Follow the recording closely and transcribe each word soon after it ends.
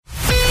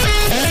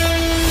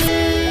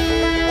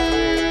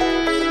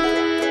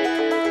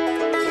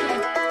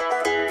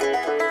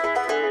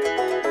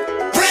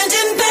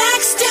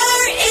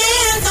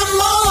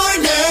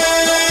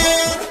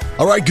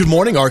All right, good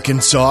morning,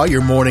 Arkansas.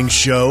 Your morning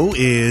show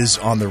is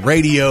on the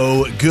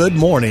radio. Good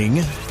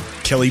morning,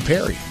 Kelly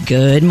Perry.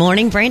 Good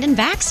morning, Brandon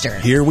Baxter.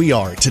 Here we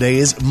are. Today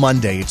is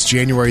Monday. It's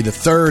January the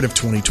 3rd of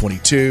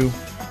 2022.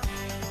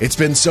 It's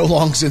been so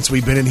long since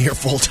we've been in here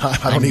full time.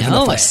 I don't even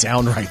know if I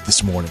sound right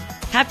this morning.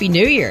 Happy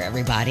New Year,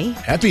 everybody.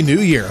 Happy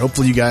New Year.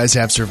 Hopefully you guys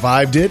have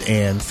survived it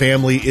and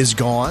family is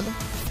gone.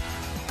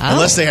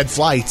 Unless they had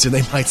flights and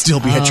they might still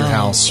be at your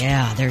house.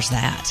 Yeah, there's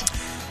that.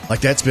 Like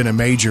that's been a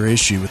major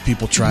issue with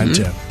people trying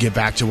to get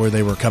back to where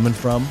they were coming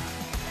from.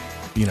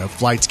 You know,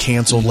 flights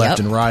canceled left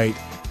and right.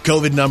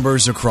 COVID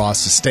numbers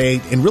across the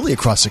state and really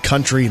across the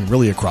country and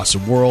really across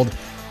the world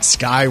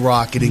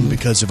skyrocketing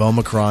because of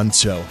Omicron.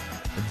 So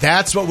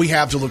that's what we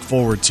have to look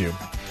forward to.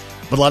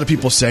 But a lot of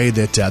people say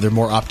that they're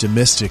more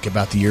optimistic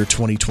about the year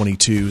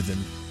 2022 than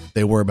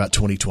they were about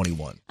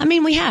 2021. I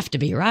mean, we have to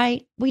be,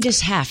 right? We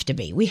just have to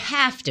be. We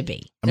have to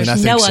be. There's I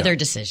think no so. other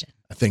decision.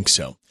 I think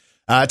so.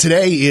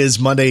 Today is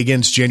Monday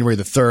again. It's January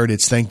the 3rd.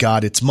 It's thank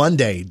God it's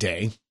Monday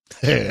day,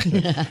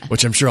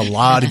 which I'm sure a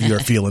lot of you are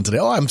feeling today.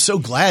 Oh, I'm so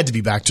glad to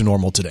be back to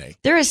normal today.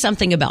 There is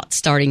something about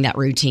starting that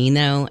routine,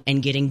 though,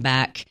 and getting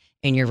back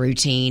in your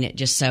routine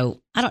just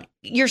so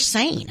you're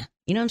sane.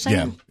 You know what I'm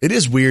saying? Yeah. It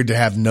is weird to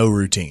have no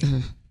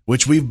routine,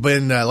 which we've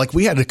been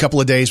we had a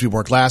couple of days we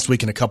worked last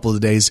week and a couple of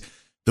days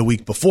the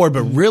week before,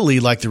 but really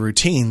the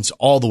routine's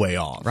all the way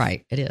off.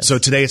 Right. It is. So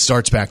today it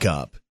starts back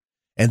up.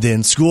 And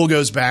then school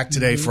goes back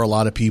today for a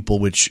lot of people,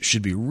 which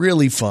should be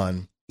really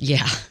fun.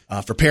 Yeah.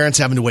 For parents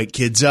having to wake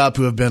kids up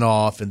who have been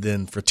off, and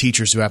then for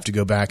teachers who have to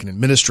go back and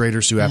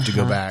administrators who have to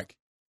go back.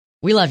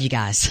 We love you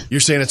guys.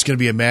 You're saying it's going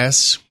to be a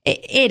mess?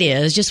 It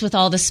is, just with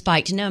all the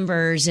spiked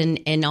numbers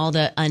and all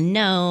the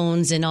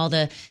unknowns and all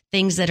the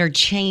things that are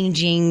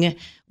changing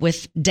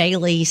with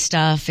daily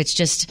stuff.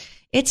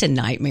 It's a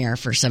nightmare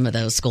for some of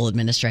those school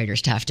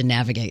administrators to have to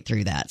navigate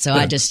through that. So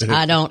I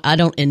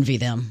don't envy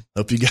them.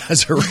 Hope you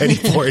guys are ready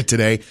for it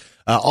today.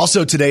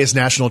 Also today is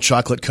National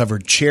Chocolate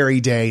Covered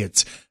Cherry Day.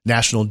 It's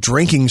National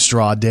Drinking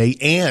Straw Day.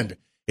 And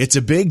it's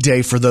a big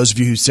day for those of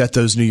you who set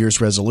those New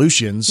Year's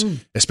resolutions,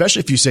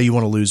 especially if you say you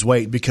want to lose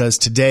weight, because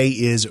today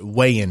is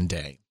weigh-in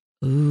day.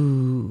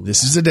 Ooh.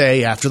 This is a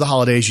day after the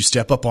holidays. You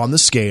step up on the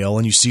scale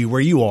and you see where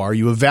you are,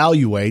 you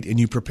evaluate, and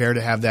you prepare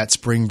to have that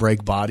spring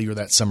break body or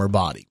that summer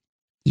body.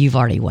 You've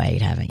already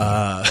weighed, haven't you?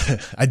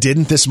 I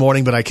didn't this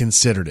morning, but I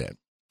considered it.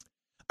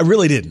 I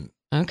really didn't.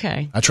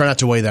 Okay. I try not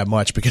to weigh that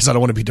much because I don't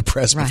want to be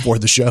depressed before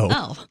the show.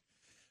 Oh.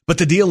 But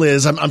the deal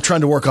is I'm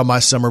trying to work on my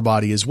summer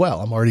body as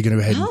well. I'm already going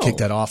to go ahead and kick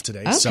that off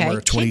today. Okay. Summer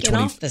of 2020. Kicking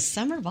off the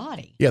summer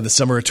body. Yeah, the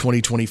summer of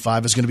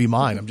 2025 is going to be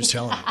mine. I'm just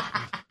telling you.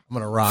 I'm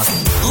going to rock.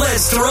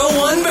 Let's throw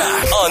one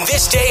back on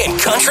this day in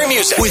country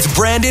music with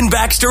Brandon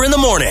Baxter in the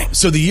morning.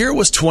 So the year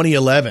was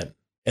 2011.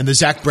 And the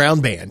Zac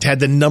Brown Band had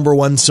the number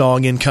one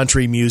song in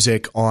country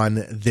music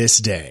on this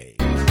day.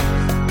 Keep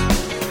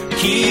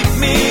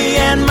me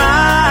in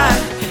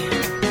mind,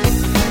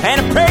 and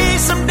I pray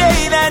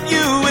someday that you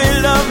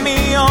will love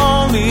me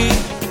only.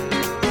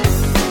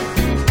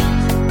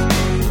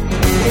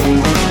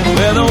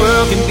 Well, the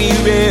world can be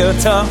real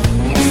tough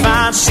to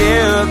find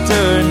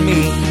shelter in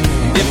me.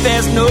 If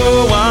there's no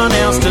one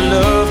else to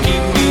love,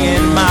 keep me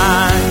in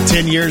mind.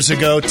 10 years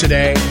ago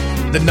today,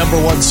 the number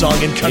one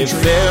song in country.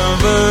 If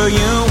ever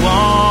you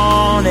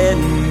wanted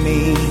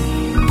me,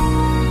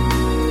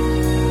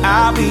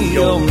 I'll be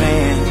your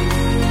man.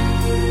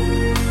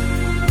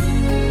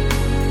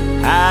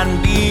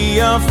 I'd be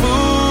a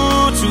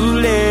fool to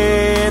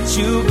let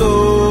you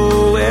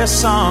go with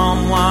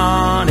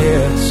someone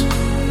else.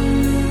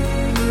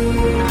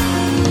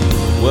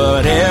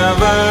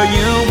 Whatever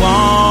you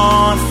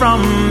want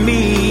from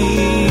me,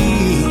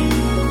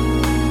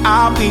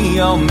 I'll be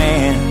your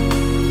man.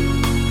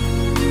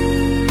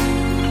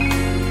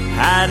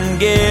 I'd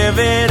give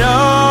it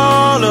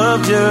all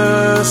up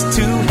just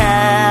to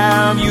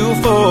have you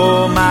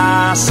for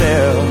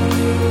myself.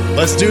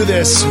 Let's do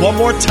this one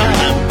more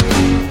time.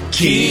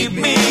 Keep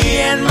me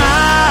in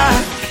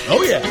mind.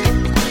 Oh, yeah.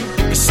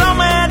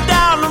 Somewhere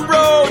down the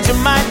road you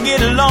might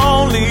get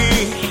lonely.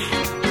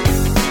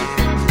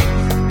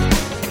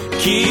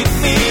 Keep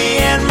me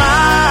in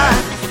mind,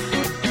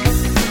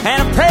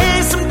 and I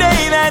pray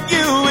someday that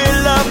you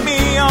will love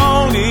me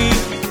only.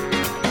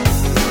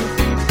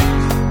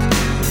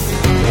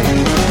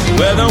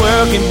 Well, the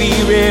world can be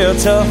real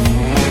tough.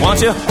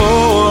 Won't you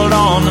hold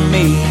on to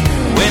me?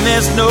 When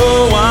there's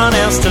no one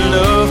else to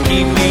love,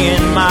 keep me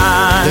in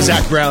mind. The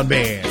Zac Brown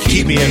Band.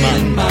 Keep me in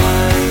mind.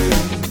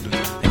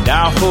 And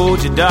I'll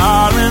hold you,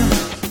 darling.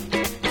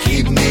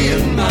 Keep me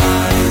in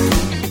mind.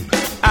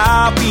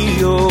 I'll be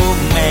your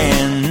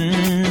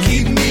man.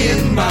 Keep me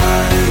in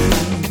mind.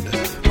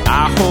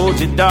 I'll hold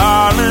you,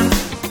 darling.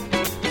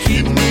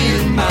 Keep me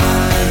in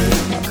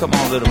mind. Come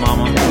on, little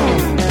mama.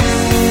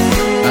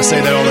 I say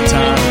that all the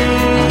time.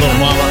 Little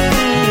mama,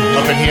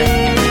 up in here.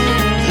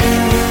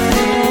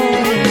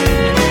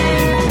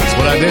 That's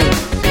what I do.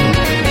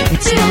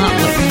 It's not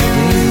what we do.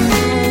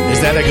 Is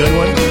that a good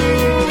one? It's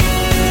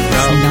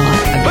not.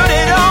 Put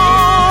it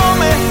on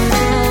me.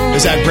 The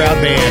Zac Brown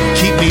Band,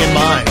 Keep Me in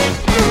Mind.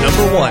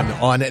 Number 1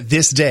 on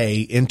this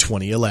day in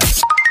 2011.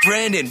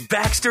 Brandon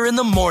Baxter in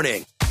the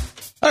morning.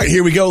 All right,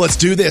 here we go. Let's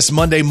do this.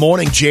 Monday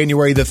morning,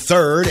 January the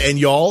 3rd. And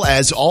y'all,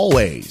 as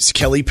always,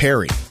 Kelly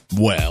Perry.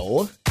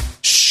 Well,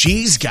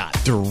 she's got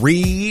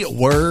 3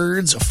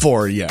 words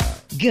for you.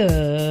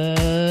 Good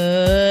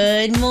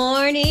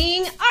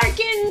morning,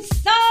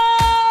 Arkansas.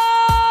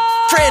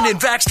 Brandon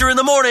Baxter in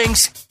the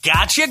mornings.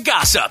 Gotcha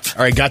Gossip.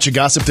 All right, gotcha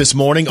gossip this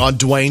morning on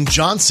Dwayne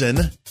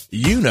Johnson.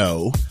 You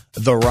know,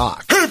 The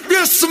Rock. If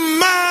you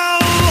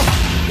smell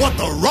what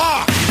The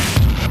Rock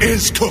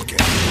is cooking.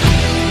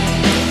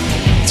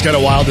 It's kind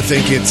of wild to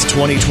think it's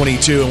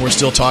 2022 and we're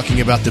still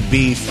talking about the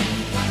beef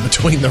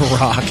between The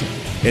Rock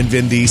and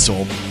Vin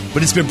Diesel.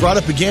 But it's been brought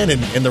up again,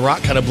 and The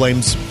Rock kind of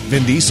blames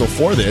Vin Diesel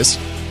for this.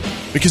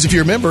 Because if you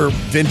remember,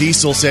 Vin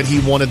Diesel said he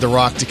wanted The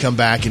Rock to come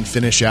back and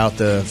finish out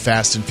the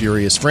Fast and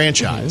Furious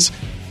franchise.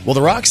 Mm-hmm. Well,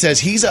 The Rock says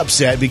he's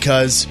upset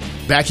because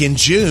back in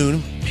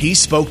June, he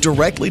spoke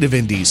directly to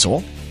Vin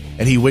Diesel,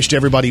 and he wished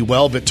everybody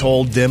well, but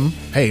told them,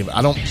 hey,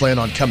 I don't plan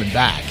on coming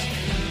back.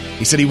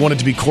 He said he wanted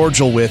to be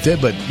cordial with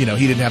it, but, he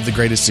didn't have the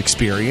greatest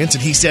experience.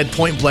 And he said,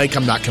 point blank,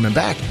 I'm not coming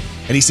back.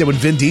 And he said when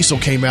Vin Diesel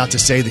came out to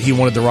say that he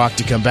wanted The Rock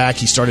to come back,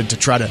 he started to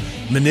try to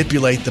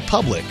manipulate the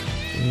public.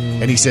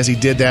 And he says he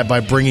did that by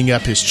bringing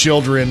up his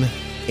children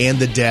and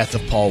the death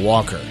of Paul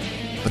Walker.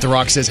 But The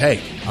Rock says, hey,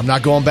 I'm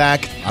not going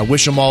back. I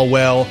wish them all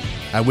well.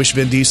 I wish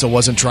Vin Diesel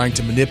wasn't trying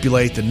to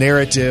manipulate the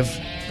narrative.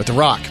 But The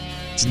Rock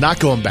is not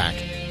going back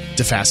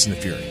to Fast and the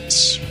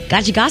Furious.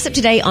 Gotcha gossip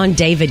today on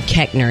David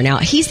Koechner. Now,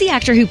 he's the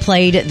actor who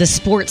played the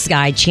sports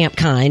guy Champ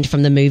Kind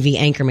from the movie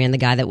Anchorman, the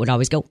guy that would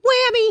always go,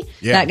 whammy,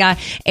 that guy.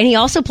 And he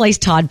also plays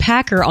Todd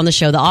Packer on the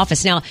show The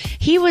Office. Now,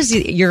 he was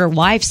your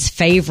wife's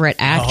favorite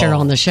actor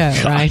on the show,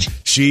 God. right?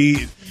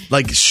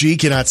 She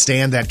cannot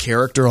stand that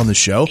character on the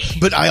show.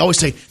 But I always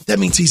say, that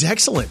means he's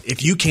excellent.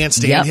 If you can't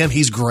stand him,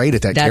 he's great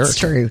at that character. That's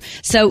true.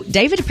 So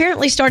David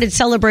apparently started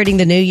celebrating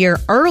the new year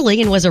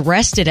early and was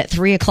arrested at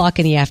 3:00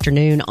 in the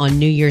afternoon on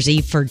New Year's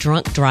Eve for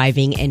drunk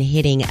driving and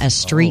hitting a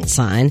street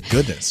sign.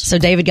 Goodness. So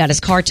David got his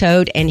car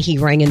towed and he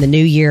rang in the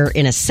new year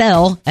in a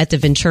cell at the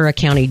Ventura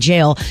County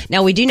Jail.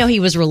 Now, we do know he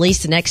was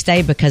released the next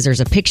day because there's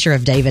a picture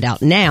of David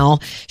out now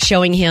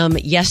showing him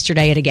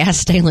yesterday at a gas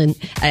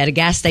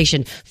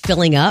station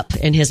filling up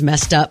in his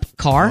messed up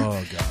car.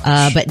 Oh,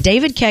 gosh. But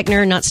David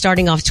Koechner not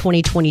starting off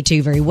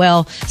 2022 very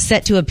well,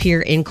 set to appear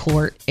in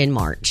court in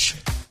March.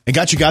 And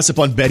got you gossip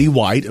on Betty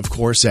White. Of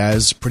course,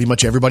 as pretty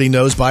much everybody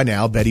knows by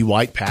now, Betty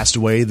White passed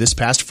away this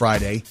past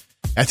Friday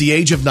at the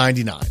age of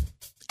 99.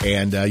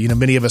 And,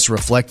 many of us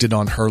reflected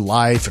on her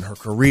life and her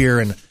career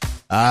and,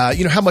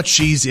 how much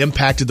she's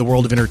impacted the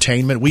world of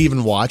entertainment. We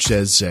even watched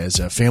as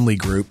a family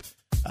group.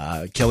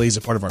 Kelly's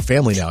a part of our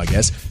family now, I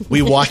guess.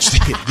 We watched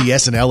the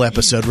SNL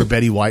episode where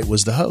Betty White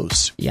was the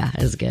host. Yeah,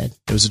 it was good.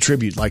 It was a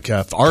tribute,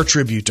 our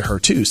tribute to her,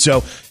 too.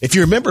 So if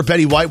you remember,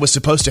 Betty White was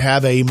supposed to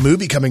have a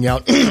movie coming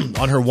out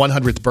on her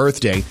 100th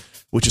birthday,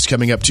 which is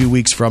coming up 2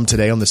 weeks from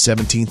today on the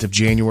 17th of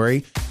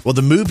January. Well,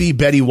 the movie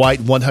Betty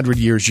White 100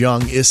 Years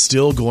Young is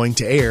still going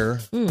to air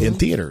in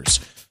theaters.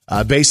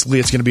 Basically,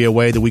 it's going to be a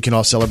way that we can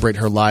all celebrate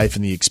her life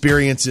and the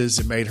experiences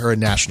that made her a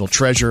national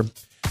treasure,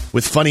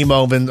 with funny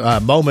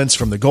moments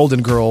from the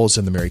Golden Girls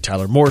and the Mary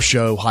Tyler Moore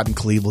Show, Hot in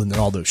Cleveland, and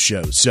all those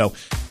shows. So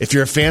if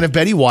you're a fan of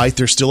Betty White,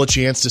 there's still a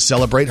chance to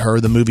celebrate her.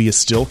 The movie is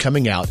still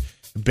coming out.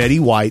 Betty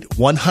White,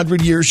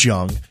 100 Years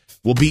Young,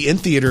 will be in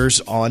theaters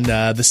on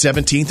the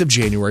 17th of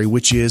January,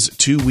 which is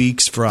 2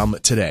 weeks from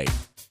today.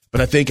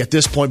 But I think at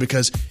this point,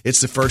 because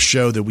it's the first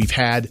show that we've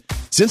had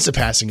since the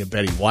passing of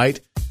Betty White,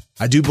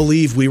 I do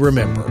believe we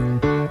remember.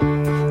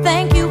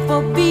 Thank you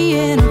for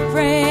being a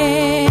friend.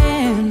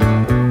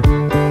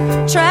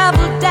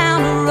 Travel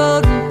down the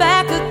road and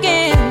back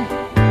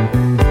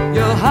again.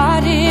 Your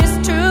heart is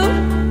true.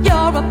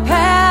 You're a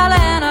pal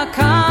and a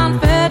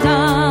confidant.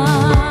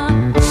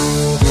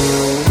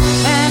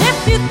 And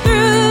if you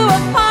threw a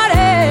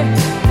party,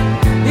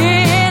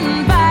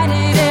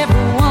 invited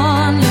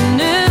everyone you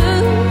knew,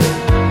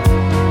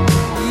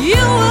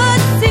 you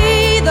would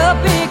see the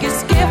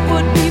biggest gift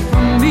would be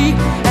from me,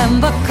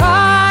 and the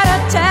card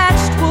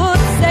attached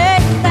would say,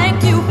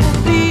 thank you for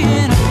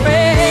being a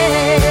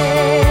friend.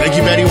 Thank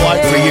you, Betty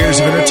White, for years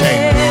of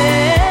entertainment.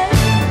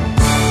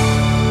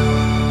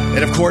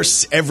 And of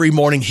course, every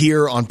morning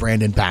here on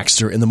Brandon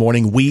Baxter in the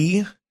Morning,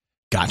 we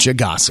gotcha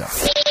gossip.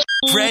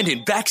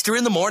 Brandon Baxter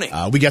in the morning.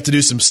 We got to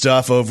do some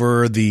stuff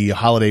over the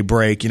holiday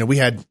break.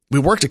 We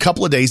worked a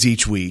couple of days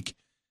each week,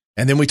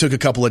 and then we took a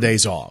couple of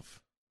days off.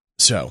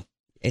 So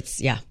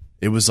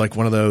it was like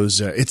one of those.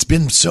 It's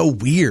been so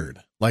weird.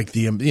 I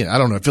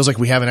don't know. It feels like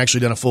we haven't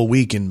actually done a full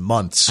week in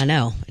months. I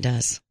know it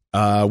does.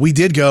 We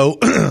did go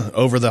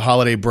over the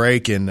holiday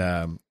break, and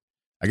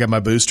I got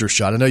my booster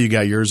shot. I know you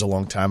got yours a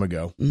long time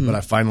ago, but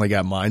I finally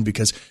got mine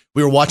because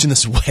we were watching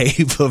this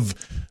wave of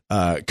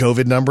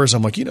COVID numbers.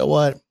 I'm like, you know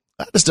what?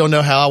 I just don't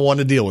know how I want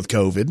to deal with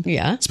COVID.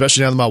 Yeah.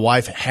 Especially now that my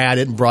wife had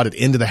it and brought it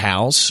into the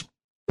house.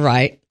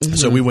 Right. Mm-hmm.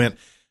 So we went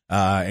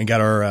and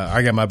got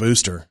I got my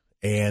booster,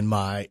 and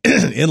my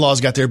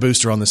in-laws got their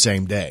booster on the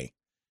same day.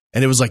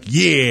 And it was like,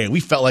 yeah,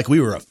 we felt like we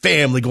were a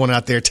family going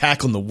out there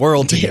tackling the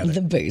world together.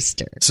 The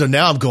booster. So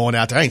now I'm going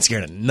out there. I ain't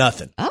scared of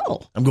nothing.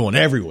 Oh. I'm going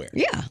everywhere.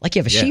 Yeah, like you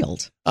have a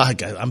shield. I'm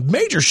a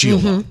major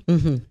shield.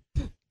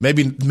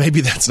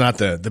 Maybe that's not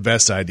the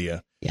best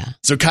idea. Yeah.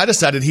 So Kai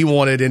decided he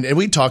wanted, and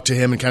we talked to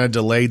him and kind of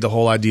delayed the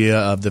whole idea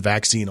of the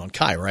vaccine on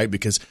Kai, right?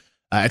 Because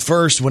at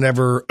first,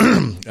 whenever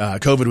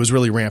COVID was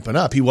really ramping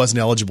up, he wasn't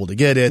eligible to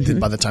get it. Then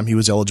by the time he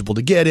was eligible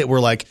to get it, we're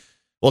like,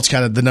 well, it's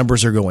kind of the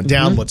numbers are going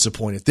down. What's the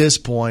point at this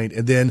point?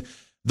 And then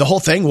the whole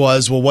thing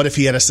was, well, what if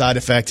he had a side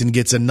effect and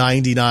gets a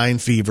 99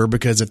 fever?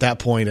 Because at that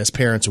point, as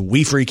parents,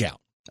 we freak out.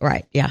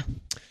 Right. Yeah.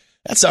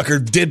 That sucker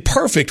did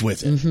perfect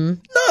with it.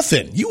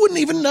 Nothing. You wouldn't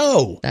even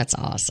know. That's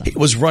awesome. He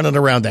was running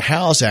around the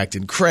house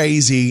acting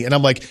crazy. And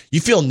I'm like,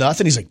 you feel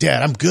nothing? He's like,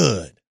 Dad, I'm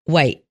good.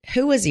 Wait,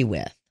 who was he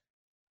with?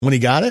 When he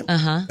got it?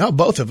 Uh-huh. Oh,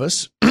 both of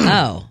us.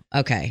 Oh,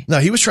 okay. No,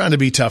 he was trying to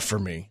be tough for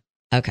me.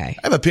 Okay.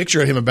 I have a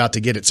picture of him about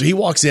to get it. So he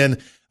walks in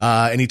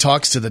and he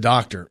talks to the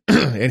doctor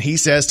and he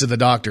says to the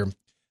doctor,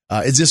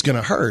 is this going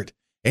to hurt?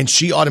 And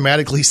she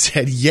automatically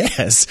said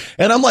yes.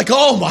 And I'm like,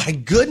 oh my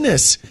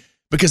goodness.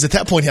 Because at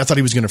that point, I thought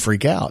he was going to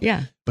freak out.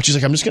 Yeah. But she's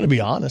like, I'm just going to be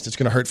honest. It's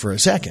going to hurt for a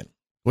second,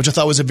 which I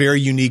thought was a very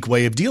unique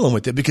way of dealing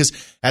with it. Because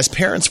as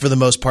parents, for the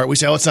most part, we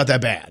say, oh, it's not that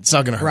bad. It's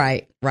not going to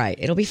hurt. Right.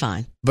 It'll be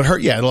fine. But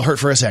it'll hurt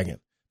for a second.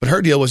 But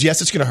her deal was,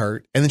 yes, it's going to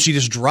hurt. And then she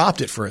just dropped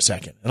it for a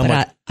second. And I'm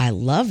like, I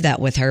love that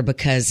with her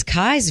because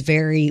Kai's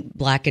very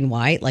black and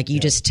white. Like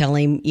you just tell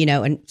him,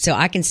 and so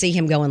I can see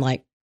him going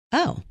like,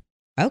 oh,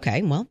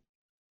 okay, well,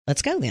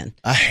 let's go then.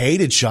 I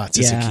hated shots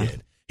as a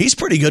kid. He's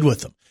pretty good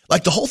with them.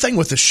 Like the whole thing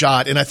with the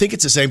shot, and I think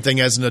it's the same thing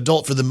as an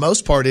adult. For the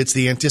most part, it's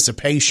the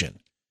anticipation.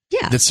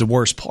 Yeah. That's the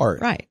worst part.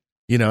 Right.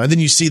 And then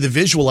you see the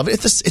visual of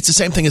it. It's the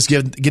same thing as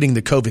getting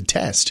the COVID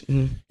test.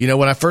 When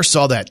I first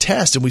saw that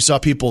test and we saw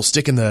people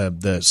sticking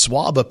the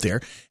swab up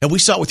there, and we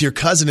saw it with your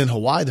cousin in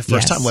Hawaii the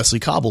first time, Leslie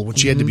Cobble, when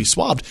she had to be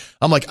swabbed.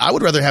 I'm like, I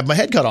would rather have my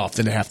head cut off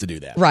than to have to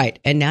do that. Right.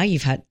 And now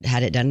you've had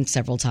it done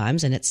several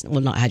times and it's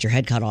not had your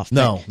head cut off.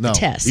 No. The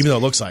test. Even though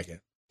it looks like it.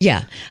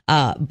 Yeah.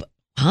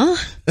 Huh?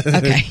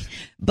 Okay.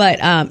 But,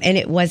 and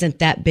it wasn't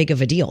that big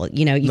of a deal.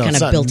 You kind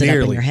of built it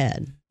up in your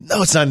head.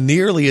 No, it's not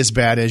nearly as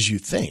bad as you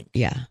think.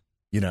 Yeah.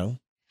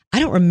 I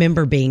don't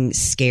remember being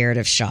scared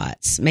of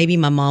shots. Maybe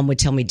my mom would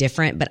tell me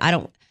different, but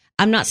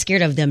I'm not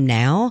scared of them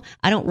now.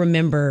 I don't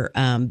remember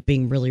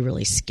being really,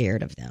 really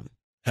scared of them.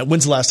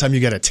 When's the last time you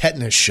got a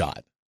tetanus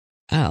shot?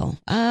 Oh,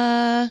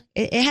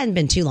 it hadn't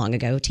been too long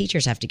ago.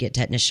 Teachers have to get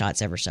tetanus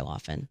shots ever so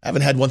often. I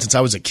haven't had one since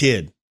I was a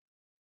kid.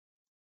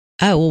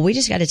 Oh, well, we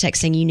just got a text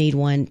saying you need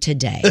one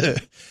today.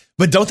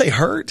 But don't they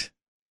hurt?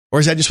 Or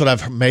is that just what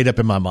I've made up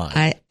in my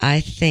mind? I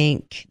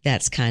think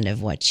that's kind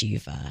of what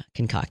you've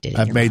concocted.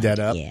 I've made that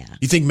up? Yeah.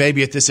 You think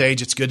maybe at this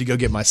age it's good to go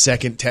get my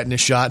second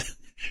tetanus shot?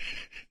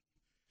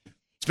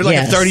 It's been like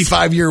a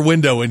 35-year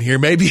window in here.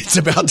 Maybe it's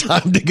about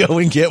time to go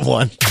and get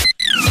one.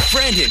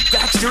 Brandon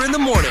Baxter in the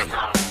morning.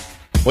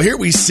 Well, here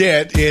we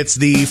sit. It's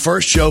the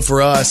first show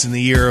for us in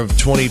the year of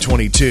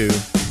 2022.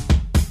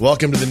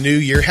 Welcome to the new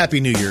year. Happy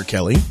New Year,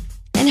 Kelly.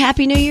 And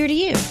Happy New Year to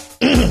you.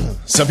 A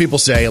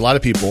lot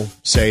of people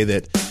say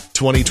that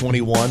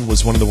 2021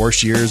 was one of the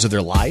worst years of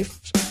their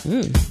lives.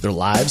 Their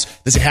lives.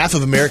 They say half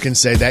of Americans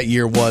say that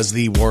year was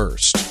the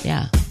worst.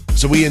 Yeah.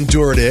 So we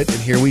endured it, and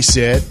here we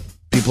sit.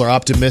 People are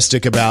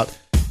optimistic about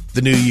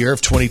the new year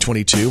of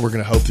 2022. We're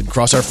going to hope and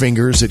cross our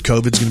fingers that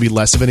COVID's going to be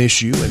less of an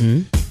issue,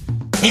 and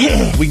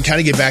we can kind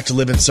of get back to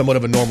living somewhat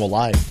of a normal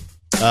life.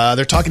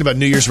 They're talking about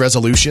New Year's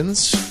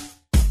resolutions,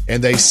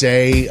 and they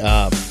say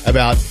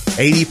about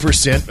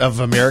 80% of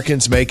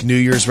Americans make New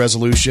Year's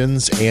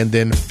resolutions and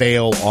then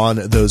fail on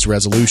those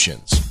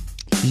resolutions.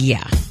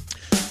 Yeah.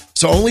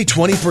 So only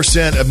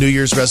 20% of New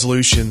Year's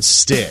resolutions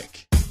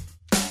stick,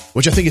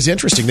 which I think is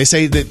interesting. They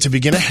say that to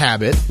begin a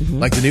habit,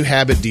 like the new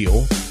habit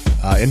deal,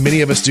 and many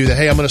of us do that.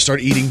 Hey, I'm going to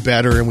start eating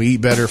better, and we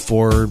eat better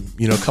for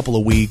a couple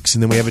of weeks,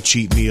 and then we have a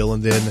cheat meal,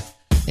 and then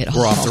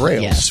we're off the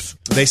rails. Yes.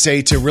 They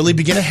say to really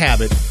begin a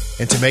habit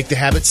and to make the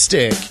habit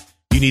stick,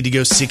 you need to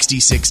go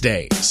 66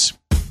 days.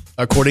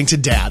 According to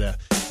data,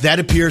 that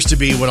appears to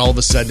be when all of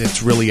a sudden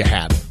it's really a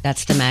habit.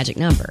 That's the magic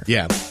number.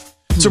 Yeah.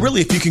 So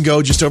really, if you can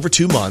go just over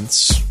 2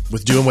 months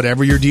with doing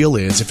whatever your deal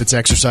is, if it's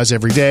exercise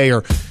every day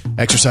or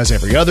exercise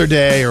every other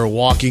day or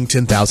walking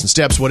 10,000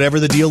 steps, whatever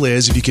the deal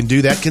is, if you can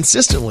do that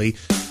consistently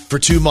for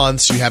 2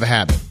 months, you have a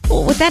habit.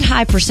 Well, with that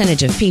high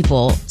percentage of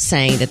people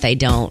saying that they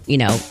don't,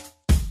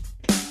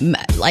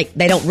 like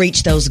they don't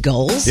reach those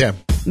goals. Yeah.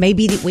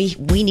 Maybe that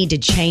we need to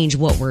change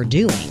what we're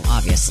doing,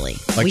 obviously.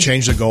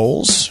 Change the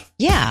goals?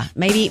 Yeah.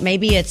 Maybe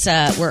it's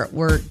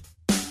we're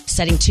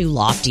setting too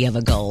lofty of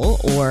a goal,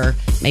 or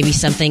maybe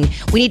something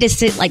we need to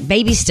sit like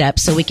baby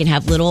steps so we can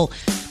have win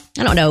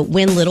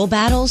little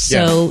battles.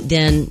 So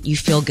then you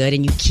feel good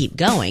and you keep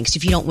going. Because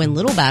if you don't win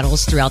little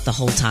battles throughout the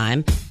whole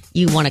time,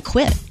 you want to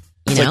quit.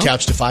 It's like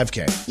couch to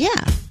 5K. Yeah.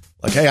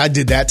 Like, hey, I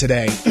did that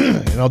today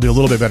and I'll do a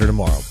little bit better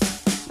tomorrow.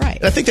 Right.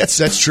 And I think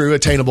that's true.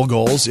 Attainable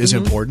goals is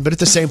important, but at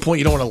the same point,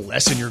 you don't want to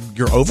lessen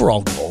your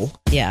overall goal.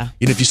 Yeah.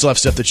 If you still have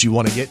stuff that you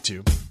want to get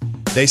to.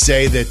 they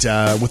say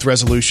that with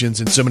resolutions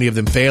and so many of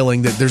them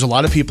failing, that there's a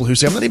lot of people who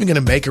say, I'm not even going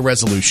to make a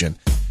resolution.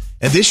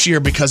 And this year,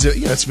 because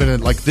it's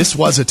been this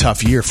was a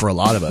tough year for a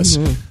lot of us.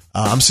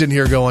 I'm sitting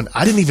here going,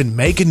 I didn't even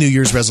make a New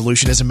Year's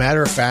resolution. As a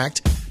matter of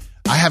fact,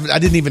 I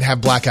didn't even have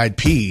black eyed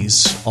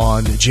peas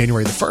on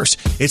January the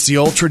 1st. It's the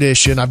old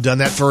tradition. I've done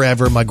that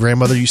forever. My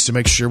grandmother used to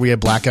make sure we had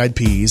black eyed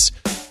peas.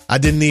 I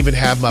didn't even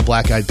have my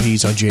black eyed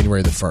peas on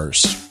January the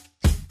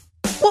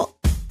 1st. Well,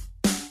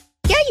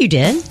 yeah, you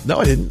did. No,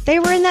 I didn't. They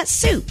were in that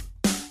soup.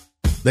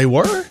 They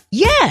were?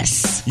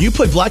 Yes. You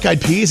put black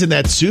eyed peas in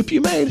that soup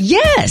you made?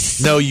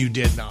 Yes. No, you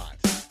did not.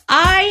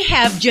 I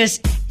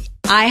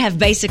have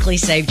basically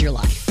saved your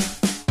life.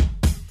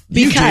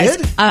 Because,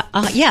 you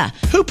did? Yeah.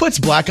 Who puts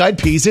black eyed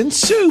peas in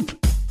soup?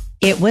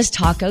 It was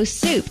taco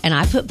soup, and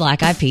I put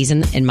black eyed peas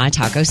in my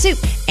taco soup.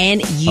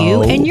 And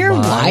you and your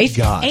wife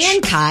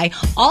and Kai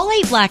all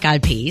ate black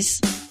eyed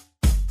peas.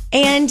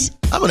 And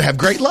I'm going to have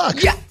great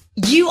luck. Yeah,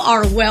 you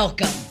are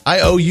welcome.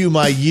 I owe you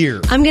my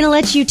year. I'm going to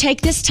let you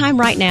take this time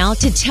right now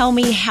to tell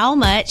me how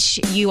much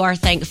you are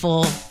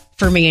thankful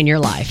for me in your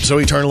life. So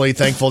eternally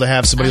thankful to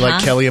have somebody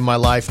like Kelly in my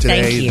life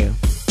today. Thank you.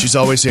 She's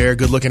always there,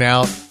 good looking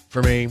out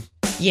for me.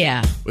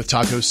 Yeah. With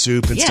taco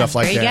soup and stuff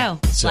like that. There you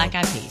go. So, black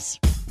eyed peas.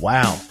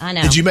 Wow. I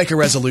know. Did you make a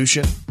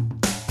resolution?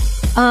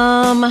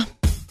 No.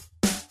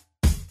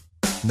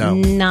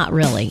 Not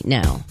really,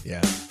 no.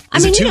 Yeah.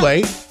 Is it too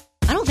late?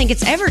 I don't think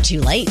it's ever too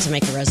late to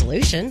make a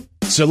resolution.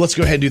 So let's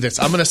go ahead and do this.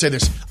 I'm going to say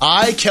this.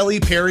 I, Kelly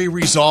Perry,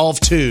 resolve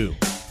to.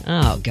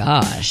 Oh,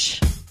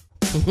 gosh.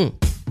 Can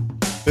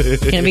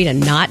it be to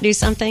not do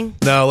something?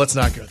 No, let's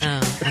not go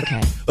there. Oh,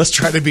 okay. Let's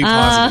try to be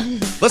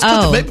positive. Let's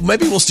put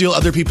maybe we'll steal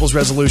other people's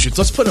resolutions.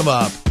 Let's put them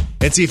up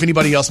and see if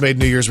anybody else made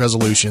New Year's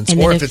resolutions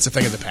or if it's a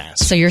thing of the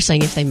past. So you're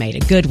saying if they made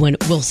a good one,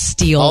 we'll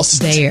steal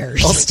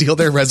theirs. I'll steal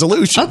their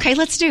resolution. Okay,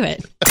 let's do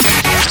it.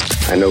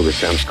 I know this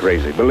sounds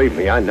crazy. Believe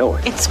me, I know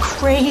it. It's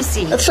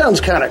crazy. That sounds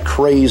kind of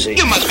crazy.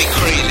 You must be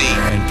crazy.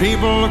 And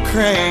people are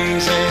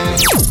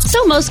crazy.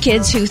 So most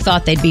kids who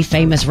thought they'd be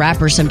famous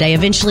rappers someday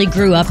eventually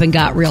grew up and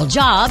got real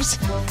jobs.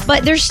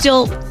 But there's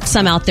still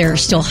some out there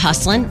still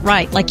hustling,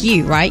 right? Like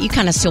you, right? You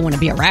kind of still want to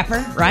be a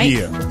rapper, right?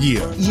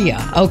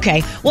 Yeah.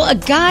 Okay. Well, a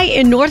guy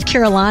in North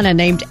Carolina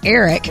named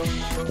Eric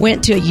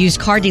went to a used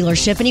car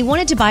dealership and he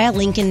wanted to buy a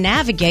Lincoln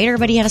Navigator,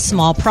 but he had a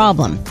small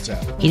problem.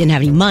 He didn't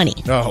have any money.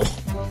 Oh.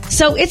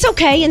 So it's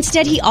okay.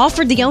 Instead, he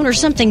offered the owner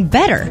something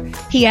better.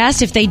 He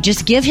asked if they'd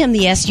just give him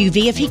the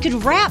SUV if he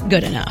could rap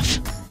good enough.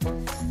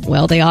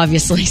 Well, they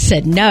obviously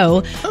said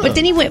no, but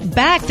then he went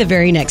back the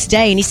very next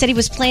day and he said he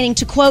was planning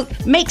to,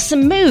 quote, make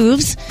some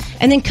moves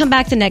and then come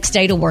back the next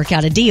day to work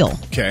out a deal.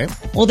 Okay.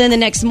 Well, then the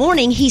next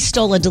morning, he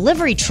stole a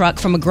delivery truck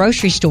from a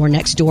grocery store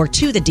next door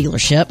to the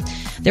dealership.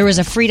 There was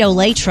a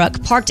Frito-Lay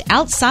truck parked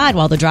outside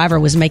while the driver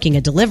was making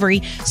a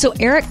delivery, so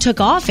Eric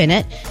took off in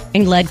it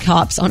and led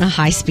cops on a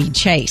high-speed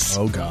chase.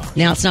 Oh, God.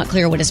 Now, it's not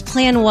clear what his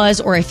plan was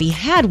or if he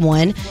had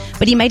one,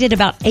 but he made it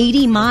about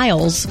 80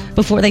 miles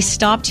before they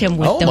stopped him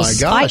with those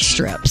spike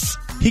strips.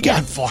 He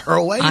got far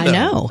away, though. I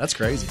know. That's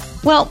crazy.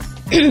 Well,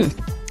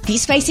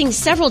 he's facing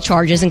several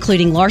charges,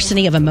 including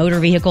larceny of a motor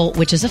vehicle,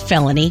 which is a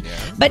felony.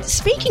 But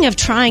speaking of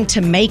trying to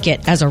make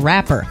it as a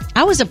rapper,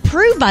 I was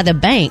approved by the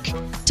bank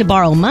to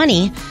borrow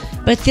money,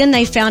 but then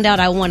they found out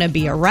I want to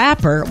be a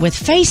rapper with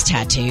face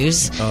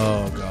tattoos.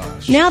 Oh,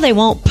 gosh. Now they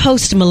won't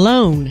Post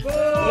Malone.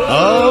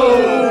 Oh,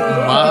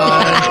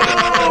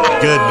 my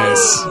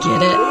goodness.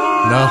 Get it?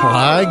 No,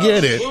 I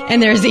get it.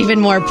 And there's even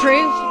more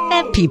proof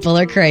that people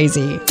are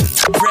crazy.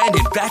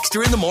 Brandon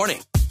Baxter in the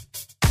morning.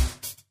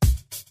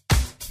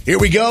 Here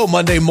we go.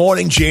 Monday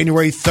morning,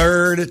 January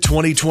 3rd,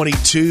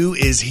 2022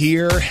 is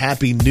here.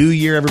 Happy New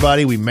Year,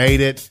 everybody. We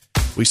made it.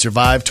 We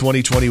survived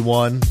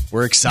 2021.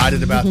 We're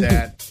excited about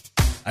that,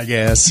 I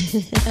guess.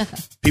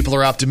 People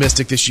are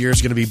optimistic this year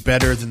is going to be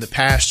better than the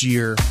past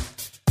year.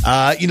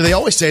 They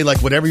always say,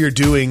 like, whatever you're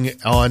doing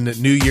on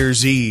New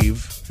Year's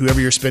Eve,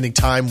 whoever you're spending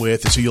time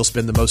with is who you'll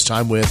spend the most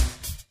time with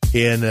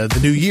in the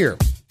new year.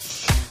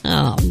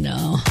 Oh,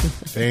 no.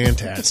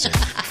 Fantastic.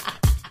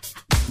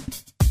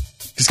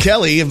 Because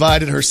Kelly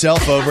invited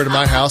herself over to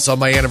my house on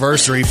my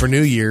anniversary for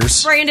New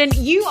Year's. Brandon,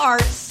 you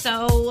are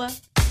so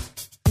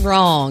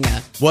wrong.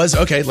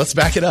 Okay, let's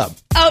back it up.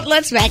 Oh,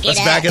 let's back it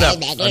up.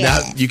 Now,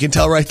 you can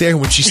tell right there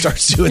when she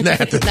starts doing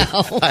that,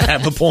 that I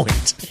have a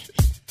point.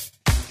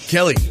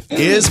 Kelly,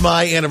 is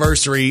my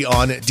anniversary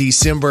on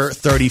December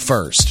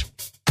 31st?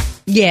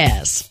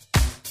 Yes.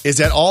 Is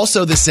that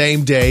also the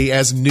same day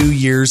as New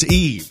Year's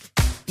Eve?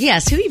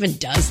 Yes, who even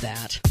does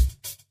that?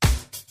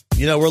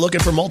 We're looking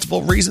for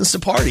multiple reasons to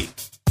party.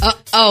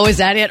 Is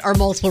that it? Or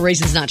multiple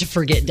reasons not to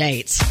forget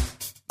dates?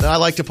 I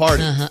like to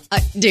party.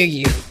 Do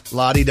you?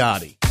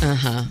 Lottie-dottie.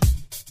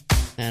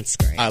 That's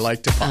great. I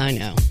like to party. I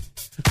know.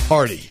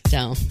 Party.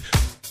 Don't.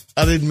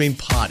 I didn't mean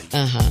potty.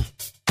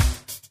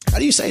 How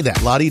do you say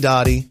that?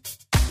 Lottie-dottie.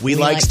 We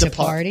likes to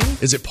party?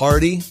 Is it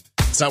party?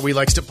 It's not we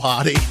likes to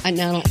potty. I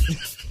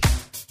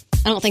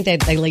don't think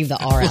they leave the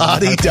R out.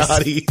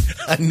 Lottie-dottie.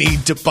 I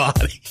need to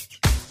potty.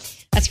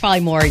 That's probably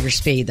more your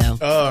speed,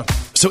 though.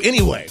 So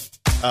anyway,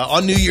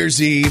 On New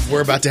Year's Eve,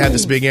 we're about to have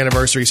this big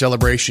anniversary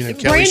celebration, and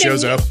Kelly Brandon,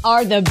 shows up. You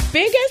are the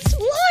biggest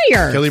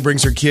liar. Kelly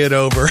brings her kid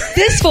over.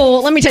 This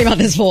fool, let me tell you about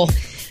this fool.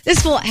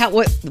 This fool,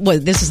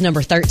 what this is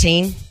number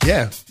 13?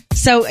 Yeah.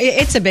 So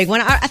it's a big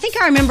one. I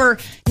think I remember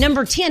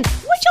number 10.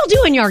 What y'all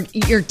do in your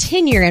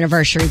 10-year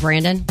anniversary,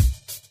 Brandon?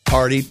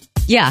 Party.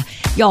 Yeah.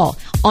 Y'all,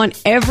 on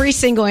every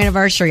single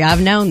anniversary,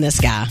 I've known this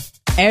guy.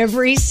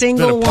 Every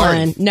single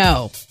one.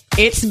 No.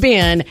 It's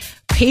been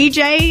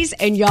PJs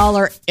and y'all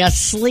are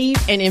asleep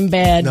and in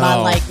bed by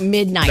like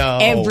midnight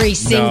every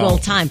single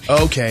time.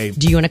 Okay.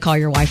 Do you want to call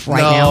your wife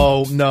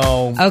now?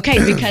 No.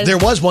 Okay, because there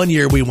was one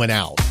year we went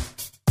out.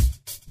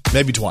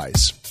 Maybe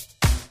twice.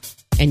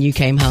 And you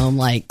came home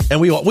And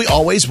we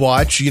always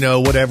watch,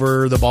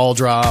 whatever the ball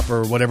drop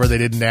or whatever they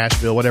did in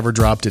Nashville, whatever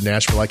dropped in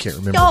Nashville. I can't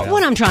remember. Y'all,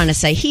 what I'm trying to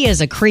say, he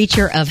is a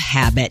creature of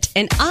habit.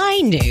 And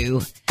I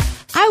knew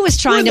I was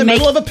trying We're in the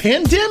middle of a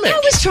pandemic. I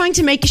was trying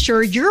to make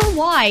sure your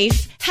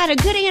wife had a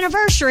good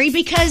anniversary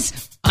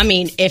because,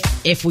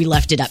 if we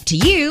left it up to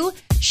you,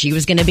 she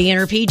was going to be in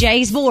her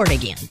PJs bored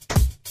again.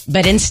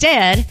 But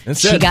instead,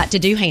 she got to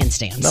do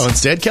handstands. No,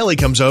 instead, Kelly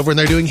comes over and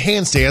they're doing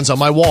handstands on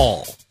my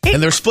wall.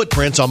 And there's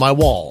footprints on my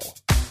wall.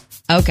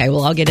 Okay,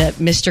 well, I'll get a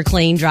Mr.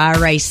 Clean dry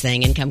erase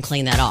thing and come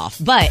clean that off.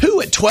 But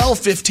who at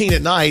 12:15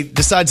 at night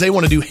decides they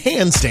want to do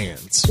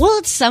handstands? Well,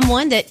 it's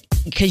someone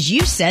because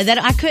you said that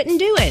I couldn't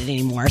do it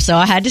anymore, so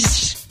I had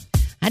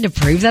to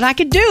prove that I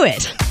could do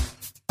it,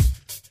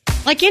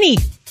 like any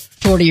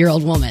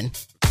 40-year-old woman.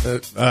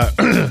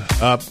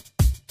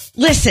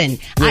 Listen.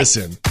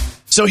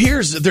 So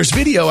there's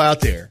video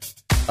out there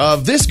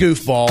of this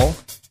goofball.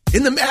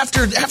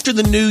 After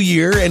the new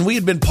year, and we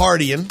had been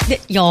partying.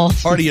 Y'all.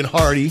 Partying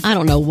hardy. I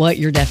don't know what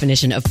your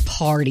definition of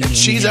partying is.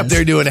 She's up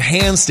there doing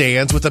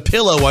handstands with a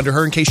pillow under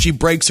her in case she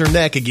breaks her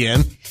neck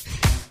again.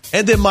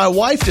 And then my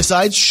wife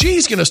decides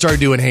she's going to start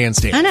doing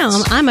handstands. I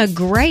know. I'm a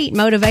great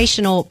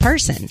motivational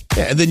person.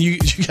 Yeah, and then you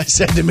guys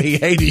said to me,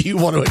 hey, do you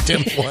want to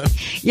attempt one?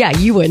 Yeah,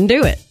 you wouldn't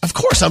do it. Of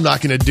course I'm not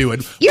going to do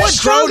it. You're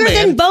stronger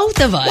than both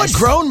of us. What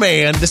grown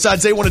man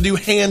decides they want to do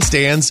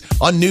handstands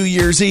on New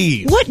Year's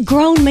Eve? What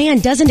grown man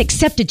doesn't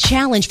accept a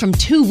challenge from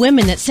two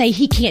women that say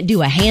he can't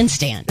do a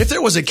handstand? If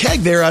there was a keg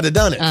there, I'd have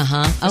done it.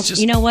 Oh,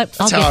 you know what?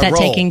 I'll get that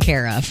taken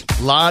care of.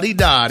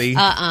 Lottie-dottie.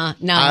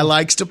 No. I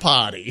likes to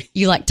potty.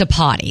 You like to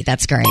potty.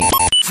 That's great.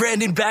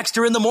 Brandon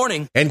Baxter in the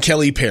morning. And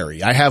Kelly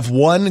Perry, I have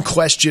one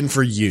question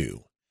for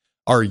you.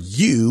 Are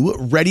you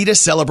ready to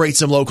celebrate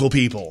some local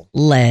people?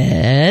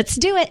 Let's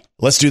do it.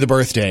 Let's do the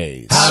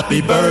birthdays.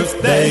 Happy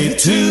birthday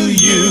to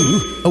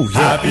you. Oh, yeah.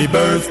 Happy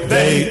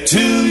birthday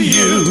to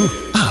you.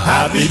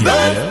 Happy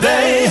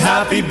birthday,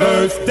 happy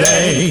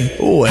birthday.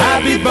 Oh, hey.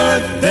 Happy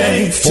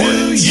birthday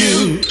to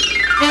you.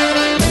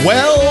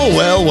 Well.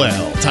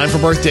 Time for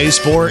birthdays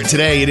for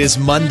today. It is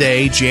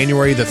Monday,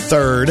 January the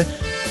 3rd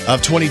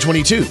of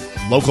 2022.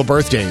 Local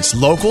birthdays,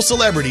 local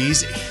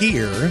celebrities.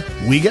 Here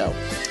we go.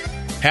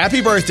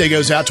 Happy birthday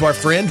goes out to our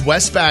friend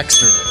Wes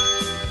Baxter,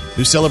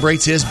 who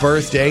celebrates his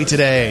birthday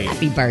today.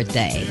 Happy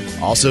birthday.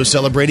 Also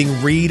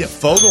celebrating Reed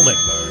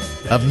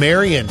Fogelman of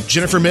Marion,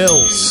 Jennifer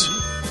Mills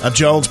of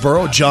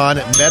Jonesboro, John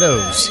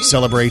Meadows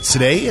celebrates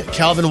today.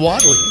 Calvin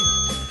Wadley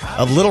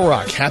of Little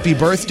Rock, happy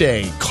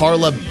birthday.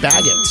 Carla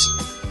Baggett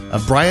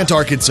of Bryant,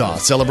 Arkansas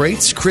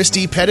celebrates.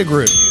 Christy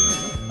Pettigrew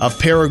of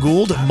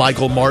Paragould,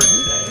 Michael Martin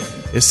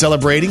is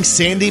celebrating.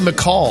 Sandy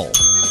McCall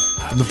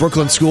from the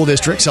Brooklyn School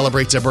District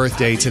celebrates a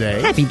birthday today.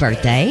 Happy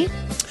birthday.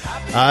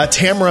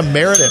 Tamara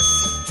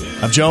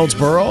Meredith of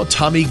Jonesboro.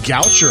 Tommy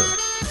Goucher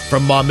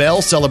from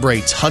Maumelle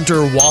celebrates.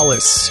 Hunter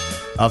Wallace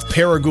of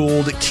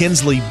Paragould.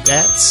 Kinsley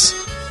Betts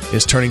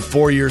is turning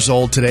 4 years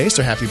old today,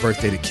 so happy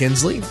birthday to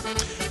Kinsley.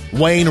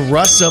 Wayne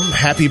Russum,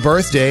 happy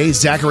birthday.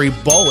 Zachary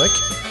Bullock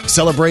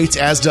celebrates,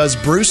 as does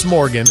Bruce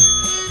Morgan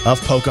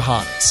of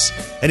Pocahontas.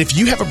 And if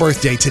you have a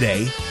birthday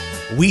today,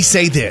 we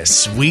say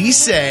this. We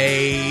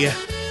say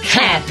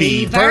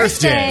happy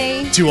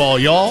birthday to all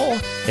y'all,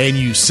 and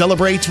you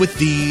celebrate with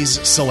these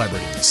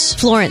celebrities.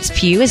 Florence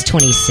Pugh is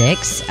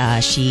 26.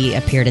 She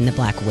appeared in the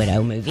Black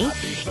Widow movie.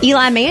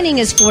 Eli Manning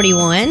is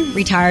 41,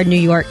 retired New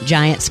York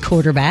Giants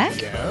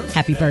quarterback. Yeah.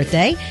 Happy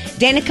birthday.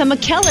 Danica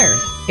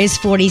McKellar is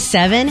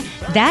 47.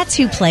 That's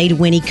who played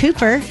Winnie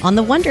Cooper on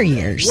The Wonder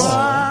Years.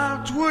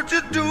 What would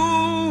you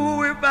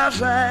do if I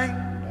sang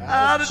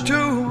out of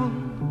tune?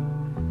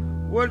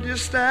 Would you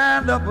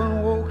stand up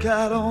and walk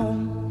out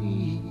on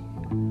me?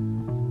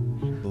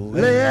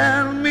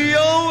 Lend me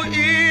your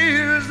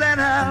ears and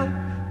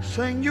I'll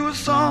sing you a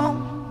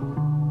song.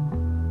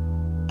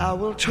 I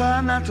will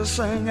try not to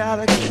sing out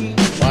of key.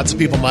 Lots of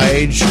people my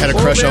age had a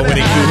crush on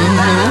Winnie Cooper.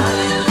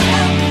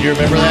 You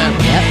remember that?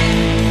 Yep.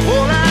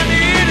 All I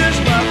need is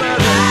my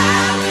brother.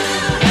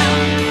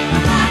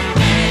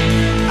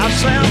 I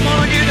say I'm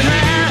gonna get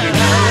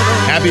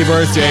high. Happy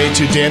birthday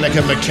to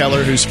Danica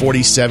McKellar, who's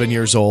 47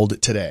 years old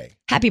today.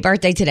 Happy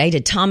birthday today to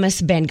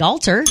Thomas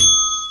Bangalter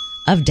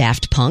of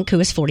Daft Punk, who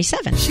is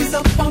 47. She's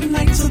up all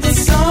night to the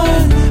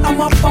sun. I'm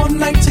up all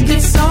night to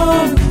get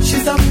some.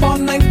 She's up all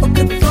night for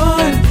good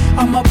fun.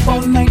 I'm up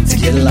all night to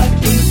get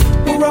lucky.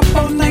 We're up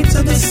all night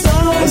to the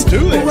sun. Do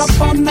this. We're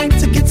up all night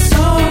to get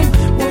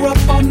some. We're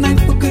up all night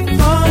for good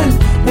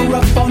fun. We're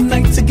up all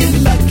night to get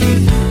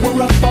lucky.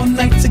 We're up all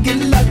night to get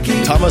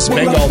lucky. Thomas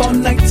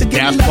Bangalter,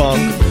 Daft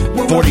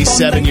Punk,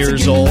 47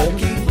 years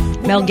old.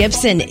 Mel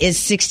Gibson is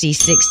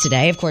 66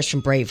 today, of course,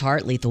 from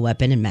Braveheart, Lethal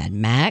Weapon, and Mad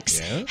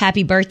Max. Yeah.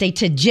 Happy birthday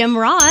to Jim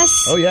Ross.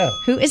 Oh, yeah.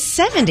 Who is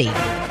 70.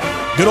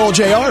 Good old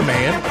JR,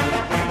 man.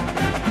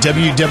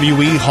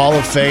 WWE Hall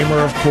of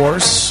Famer, of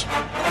course.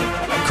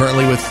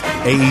 Currently with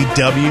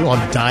AEW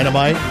on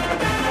Dynamite.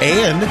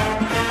 And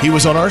he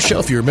was on our show,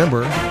 if you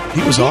remember.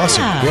 He was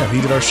awesome. Yeah, he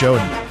did our show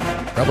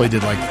and probably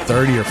did like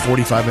 30 or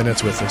 45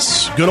 minutes with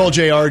us. Good old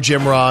JR,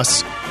 Jim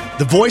Ross.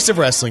 The voice of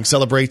wrestling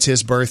celebrates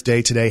his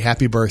birthday today.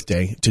 Happy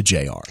birthday to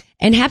JR.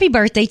 And happy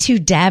birthday to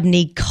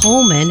Dabney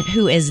Coleman,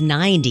 who is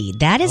 90.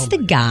 That is the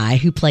guy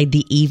who played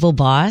the evil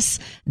boss,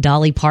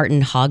 Dolly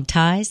Parton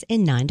Hogties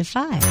in 9 to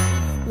 5.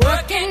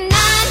 Working 9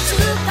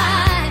 to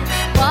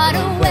 5. What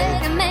a way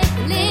to make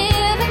a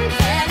living.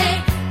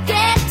 Barely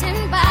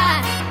getting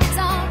by. It's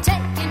all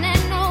taking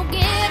and no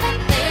giving.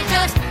 They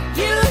just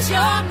use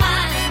your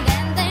mind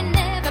and they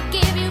never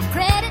give you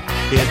credit.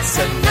 It's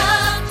enough.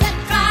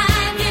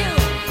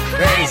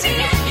 Crazy if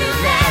you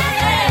let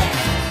it.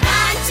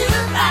 9 to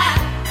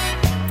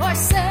 5 for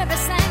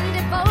service and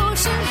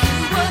devotion.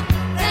 You would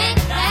think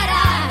that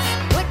I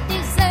would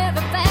deserve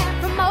a fair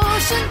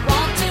promotion.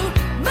 Want to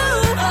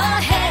move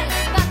ahead,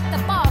 but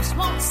the boss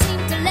won't seem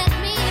to let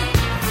me.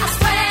 I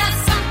swear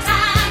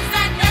sometimes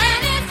that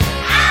man is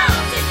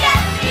out to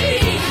get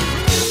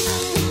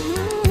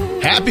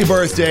me. Happy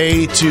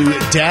birthday to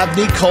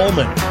Dabney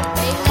Coleman,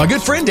 my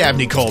good friend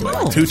Dabney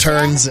Coleman, who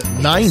turns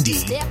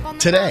 90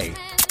 today.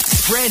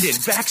 Brandon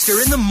Baxter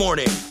in the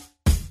morning.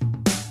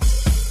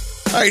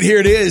 All right, here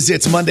it is.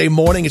 It's Monday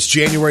morning. It's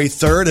January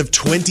 3rd of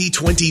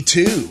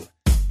 2022.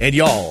 And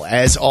y'all,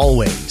 as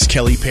always,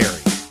 Kelly Perry.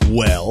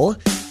 Well,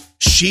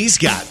 she's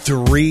got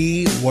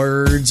 3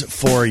 words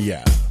for you.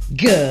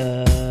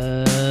 Good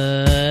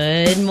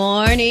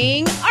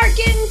morning,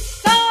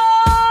 Arkansas!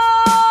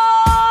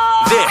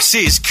 This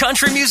is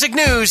Country Music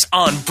News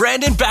on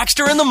Brandon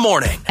Baxter in the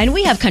morning. And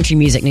we have country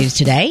music news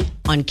today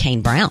on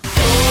Kane Brown.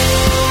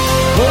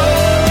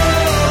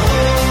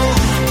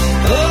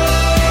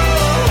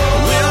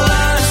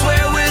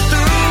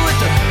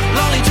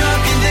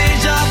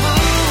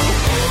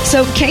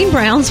 So Kane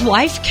Brown's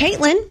wife,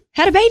 Caitlin,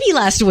 had a baby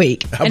last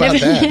week. How about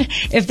that?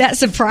 If that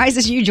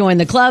surprises you, join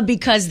the club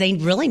because they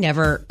really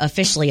never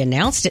officially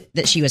announced it,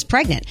 that she was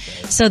pregnant.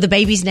 So the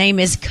baby's name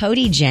is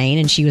Cody Jane,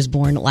 and she was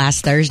born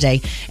last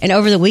Thursday. And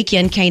over the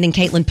weekend, Kane and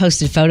Caitlin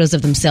posted photos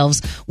of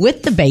themselves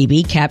with the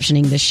baby,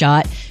 captioning the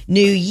shot, "New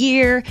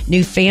year,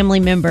 new family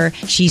member.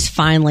 She's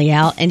finally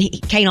out." And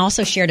Kane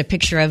also shared a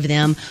picture of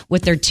them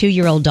with their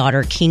 2-year-old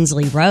daughter,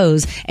 Kingsley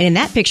Rose. And in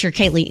that picture,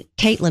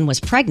 Caitlin was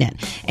pregnant.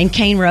 And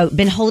Kane wrote,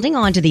 "Been holding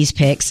on to these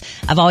pics.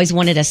 I've always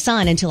wanted a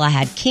son until I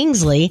had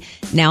Kingsley.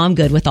 Now I'm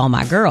good with all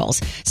my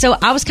girls." So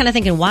I was kind of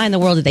thinking, why in the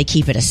world did they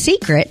keep it a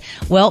secret?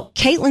 Well,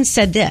 Caitlin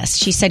said this.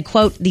 She said,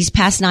 quote, "These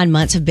past 9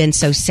 months have been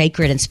so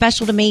sacred and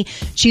special to me.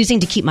 Choosing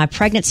to keep my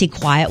pregnancy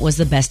quiet was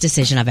the best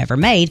decision I've ever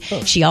made."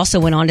 She also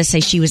went on to say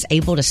she was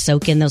able to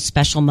soak in those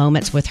special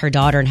moments with her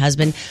daughter and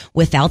husband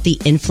without the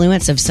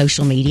influence of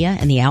social media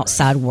and the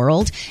outside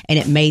world. And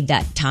it made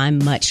that time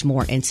much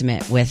more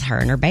intimate with her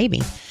and her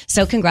baby.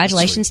 So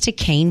congratulations to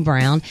Kane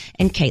Brown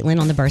and Caitlin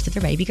on the birth of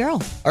their baby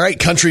girl. All right,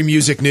 country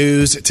music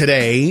news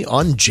today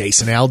on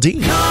Jason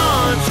Aldean.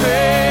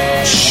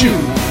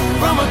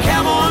 From a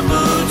cowboy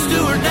boots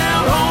to her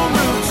down home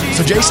roots.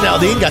 So Jason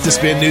Aldean got to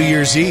spend New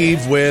Year's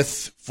Eve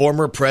with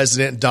former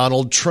President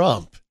Donald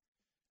Trump.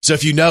 So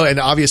if you know, and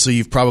obviously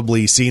you've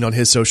probably seen on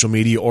his social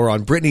media or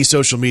on Britney's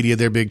social media,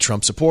 they're big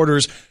Trump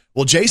supporters.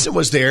 Well, Jason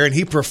was there and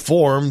he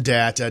performed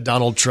at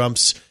Donald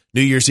Trump's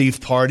New Year's Eve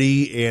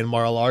party in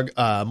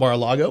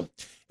Mar-a-Lago.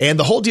 And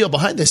the whole deal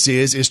behind this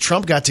is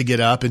Trump got to get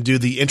up and do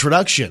the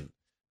introduction,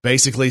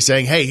 basically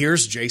saying, "Hey,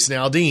 here's Jason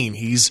Aldean.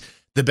 He's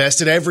the best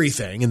at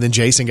everything." And then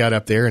Jason got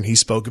up there and he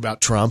spoke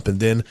about Trump and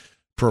then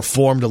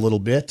performed a little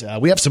bit.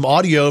 We have some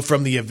audio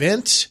from the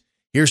event.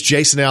 Here's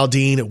Jason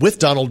Aldean with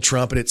Donald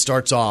Trump, and it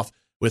starts off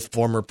with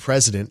former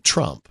President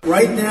Trump.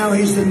 Right now,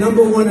 he's the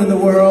number one in the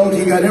world.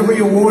 He got every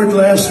award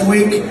last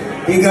week.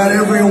 He got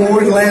every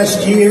award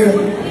last year.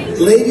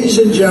 Ladies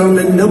and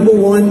gentlemen, number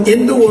one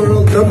in the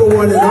world, number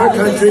one in our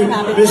country,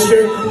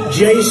 Mr.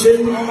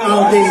 Jason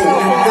Aldean.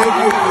 And thank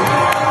you.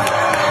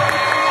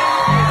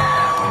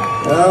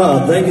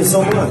 Oh, thank you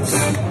so much.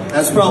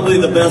 That's probably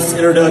the best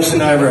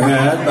introduction I ever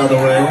had, by the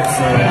way.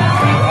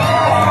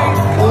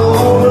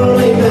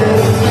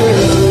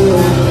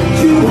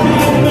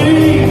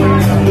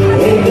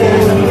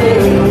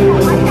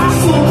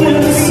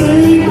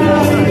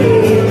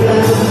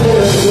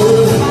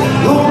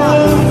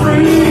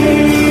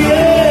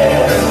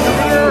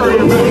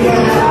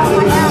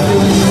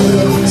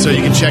 So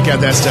you can check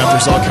out that stuff.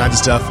 There's all kinds of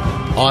stuff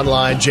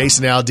online.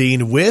 Jason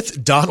Aldean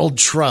with Donald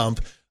Trump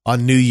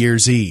on New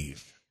Year's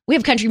Eve. We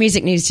have country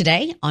music news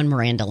today on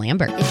Miranda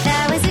Lambert. If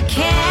I was a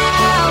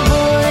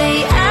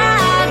cowboy,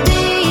 I'd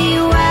be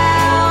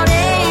wild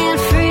and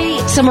free.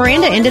 So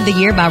Miranda ended the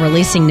year by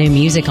releasing new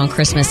music on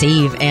Christmas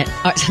Eve and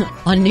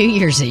on New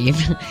Year's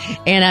Eve,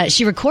 and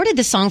she recorded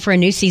the song for a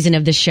new season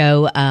of the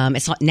show.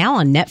 It's now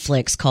on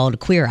Netflix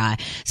called Queer Eye.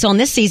 So on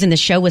this season, the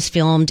show was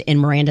filmed in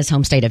Miranda's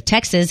home state of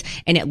Texas,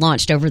 and it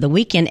launched over the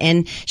weekend.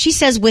 And she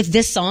says with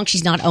this song,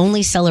 she's not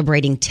only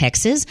celebrating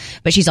Texas,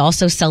 but she's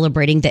also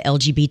celebrating the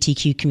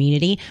LGBTQ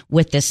community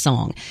with this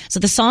song. So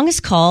the song is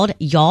called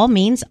 "Y'all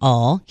Means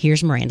All."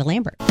 Here's Miranda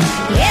Lambert.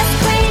 Yes,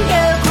 queen,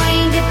 go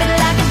queen, dip it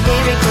like a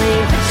Dairy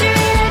Queen. Put your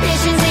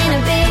inhibitions in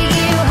a big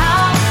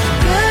U-Haul.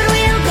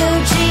 Goodwill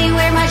Gucci,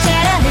 wear my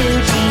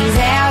Chattahoochees.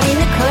 Out in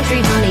the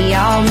country, honey,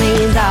 y'all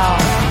means all.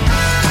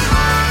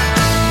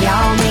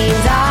 Y'all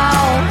means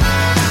all.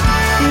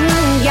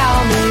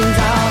 Y'all means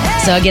all.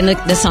 So again,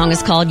 the song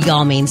is called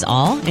 "Y'all Means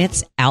All," and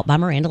it's out by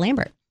Miranda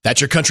Lambert.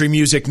 That's your country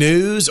music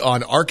news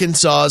on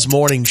Arkansas's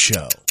Morning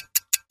Show.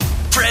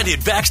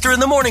 Brandon Baxter in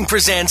the Morning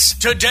presents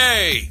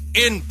Today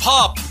in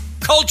Pop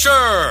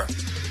Culture.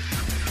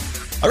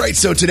 All right,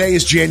 so today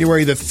is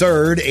January the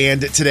 3rd,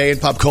 and today in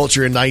pop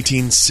culture in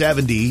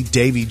 1970,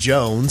 Davy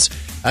Jones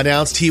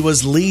announced he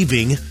was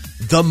leaving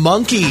the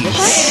Monkees.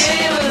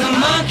 Hey, we're the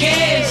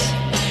Monkees,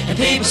 and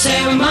people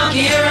say we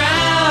monkey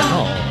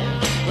around.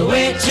 But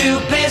we're too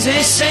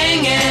busy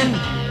singing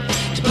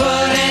to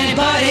put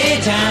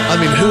anybody down. I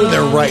mean, who in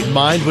their right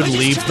mind would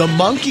leave the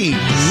Monkees?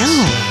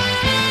 No.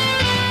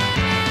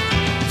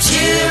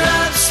 Cheer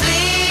up,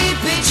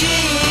 Sleepy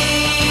Jean.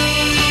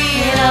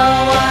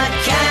 Oh, what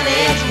can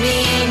it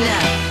mean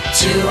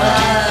to a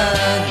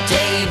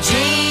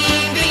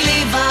daydream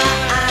believer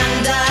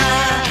and a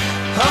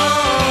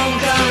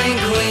homecoming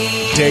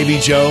queen? Davy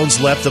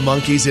Jones left the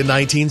Monkees in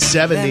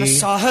 1970. Then I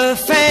saw her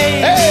face.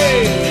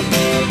 Hey!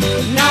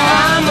 Now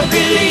I'm a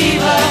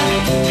believer.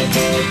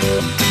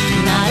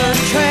 Not a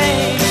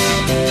trace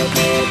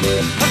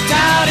of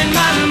doubt in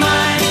my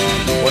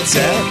mind. What's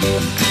that?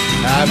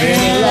 I'm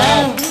in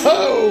love.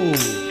 Oh!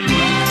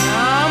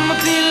 I'm a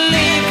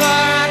believer.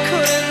 I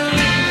couldn't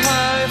leave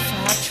her if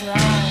I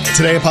tried.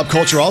 Today in pop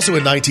culture, also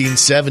in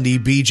 1970,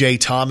 B.J.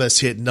 Thomas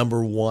hit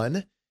number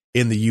 1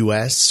 in the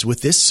U.S.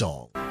 with this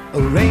song.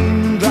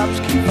 Raindrops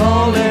keep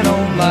falling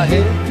on my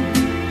head,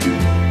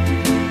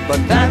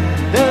 but that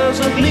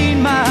doesn't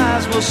mean my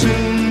eyes will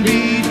soon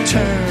be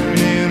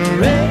turning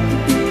red.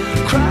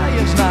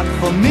 Crying's not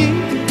for me,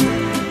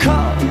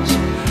 'cause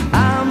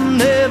I'm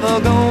never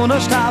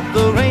gonna stop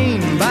the rain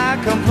by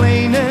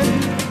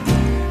complaining,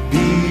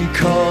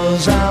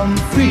 because I'm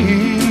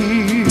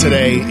free.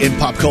 Today in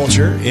pop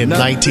culture in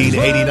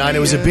 1989, it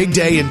was a big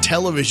day in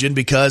television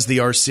because the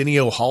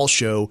Arsenio Hall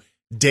Show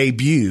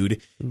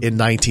debuted in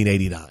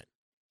 1989.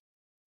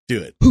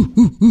 Do it.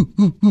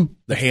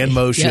 The hand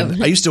motion.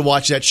 Yeah. I used to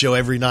watch that show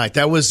every night.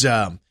 That was,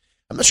 I'm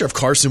not sure if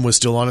Carson was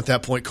still on at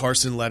that point,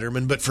 Carson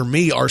Letterman, but for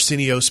me,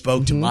 Arsenio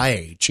spoke to my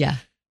age. Yeah.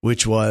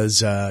 Which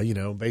was,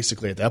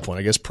 basically at that point,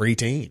 I guess,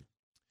 preteen.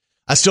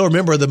 I still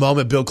remember the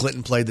moment Bill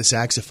Clinton played the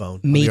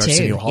saxophone. Me on the too.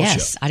 Arsenio Hall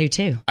Yes, show. I do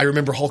too. I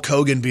remember Hulk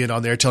Hogan being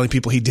on there telling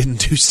people he didn't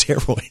do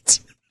steroids.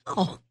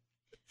 Oh.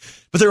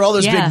 But there were all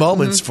those Yeah, big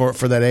moments for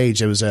that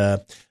age. It was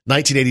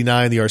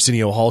 1989, the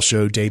Arsenio Hall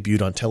Show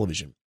debuted on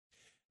television.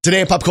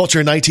 Today in pop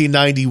culture in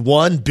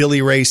 1991,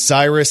 Billy Ray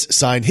Cyrus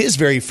signed his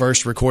very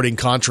first recording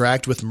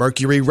contract with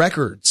Mercury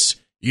Records.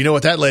 You know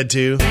what that led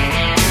to? Don't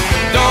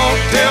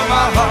tell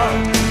my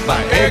heart,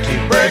 my achy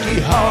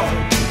breaky heart,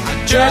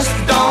 I just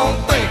don't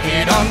think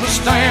he'd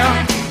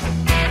understand.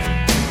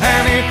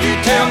 And if you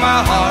tell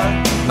my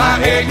heart,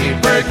 my achy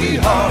breaky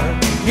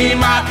heart, he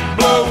might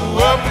blow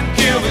up and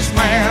kill this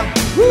man.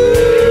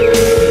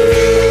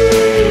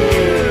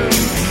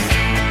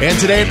 And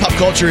today in pop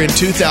culture in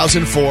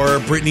 2004,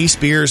 Britney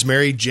Spears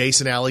married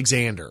Jason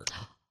Alexander.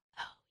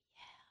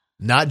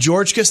 Not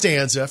George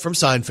Costanza from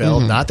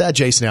Seinfeld, not that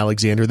Jason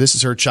Alexander. This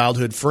is her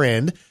childhood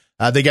friend.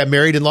 They got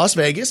married in Las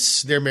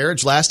Vegas. Their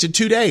marriage lasted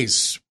 2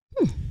 days.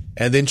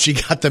 And then she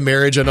got the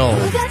marriage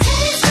annulled.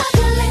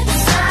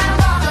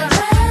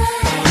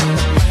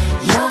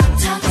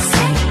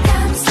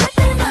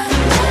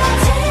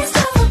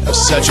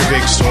 Such a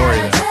big story,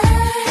 though.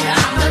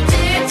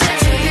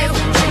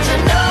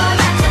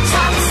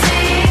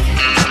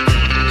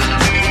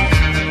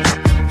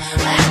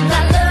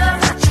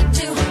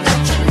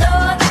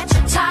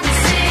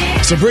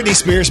 So Britney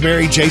Spears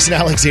married Jason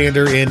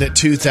Alexander in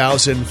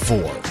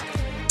 2004.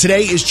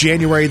 Today is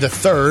January the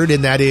 3rd,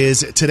 and that is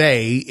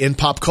Today in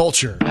Pop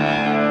Culture.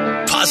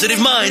 Positive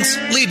minds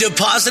lead to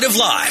positive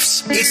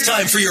lives. It's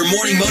time for your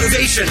morning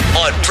motivation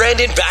on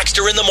Brandon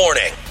Baxter in the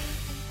Morning.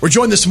 We're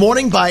joined this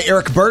morning by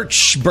Eric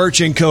Birch,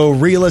 Birch & Co.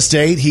 Real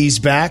Estate. He's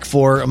back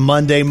for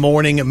Monday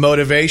morning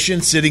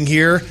motivation, sitting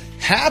here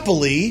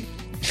happily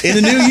in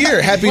the new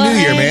year. Happy New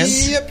Year, man.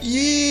 Yep,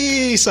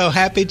 yee. So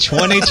happy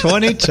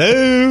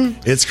 2022.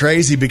 It's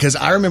crazy because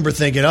I remember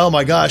thinking, oh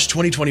my gosh,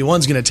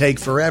 2021 is going to take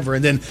forever.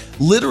 And then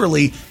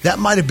literally that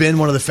might have been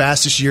one of the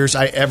fastest years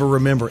I ever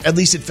remember. At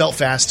least it felt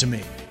fast to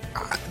me.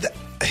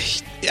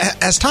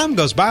 as time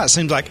goes by, it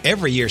seems like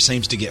every year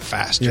seems to get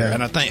faster. Yeah.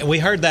 And I think we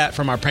heard that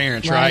from our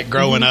parents, right?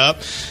 Growing up,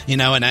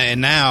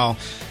 and now,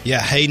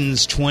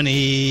 Hayden's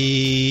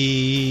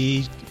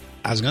 20.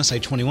 I was going to say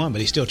 21,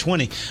 but he's still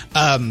 20.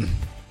 And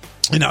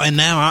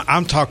now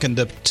I'm talking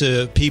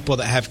to people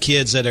that have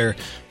kids that are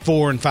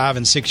 4 and 5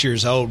 and 6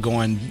 years old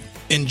going,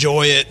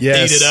 enjoy it, eat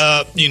it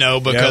up,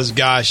 because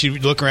gosh, you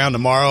look around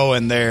tomorrow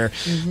and they're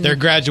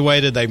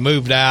graduated, they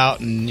moved out,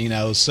 and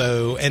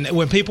and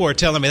when people are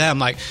telling me that, I'm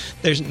like,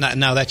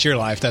 no, that's your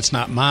life, that's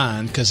not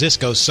mine, because this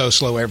goes so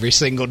slow every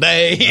single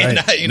day.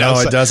 Right. No,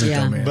 it doesn't,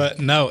 though, man. But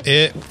no,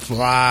 it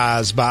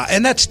flies by,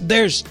 and I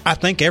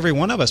think every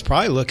one of us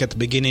probably look at the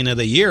beginning of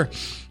the year.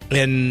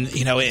 And,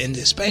 and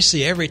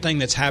especially everything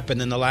that's happened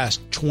in the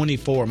last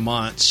 24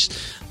 months,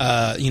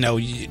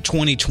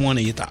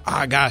 2020, you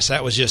thought, gosh,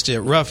 that was just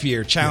a rough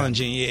year,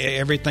 challenging,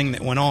 everything that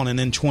went on. And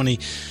then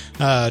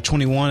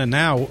 2021, and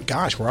now,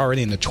 gosh, we're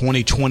already into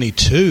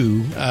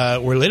 2022.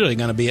 We're literally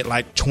going to be at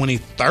like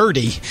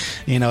 2030.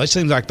 It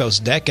seems like those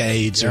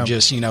decades are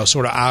just,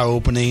 sort of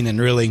eye-opening and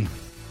really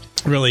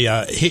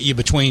hit you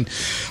between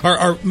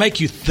or make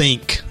you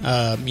think,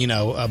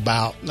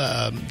 about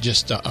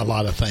just a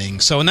lot of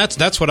things. So, and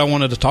that's what I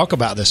wanted to talk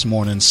about this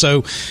morning.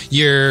 So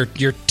you're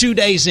 2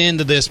 days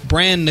into this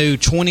brand new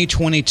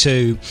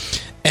 2022,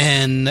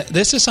 and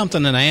this is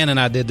something that Ann and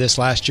I did this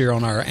last year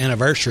on our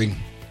anniversary.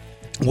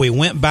 We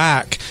went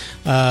back,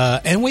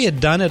 and we had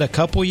done it a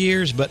couple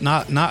years, but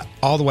not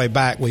all the way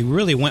back. We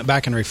really went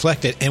back and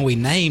reflected, and we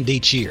named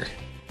each year.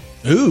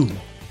 Ooh.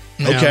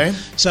 Okay.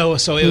 So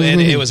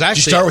it was actually...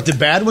 Did you start with the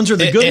bad ones or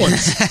the good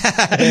ones?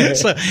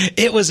 So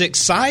it was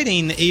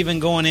exciting even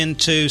going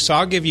into... So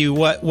I'll give you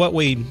what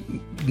we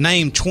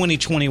named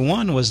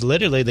 2021 was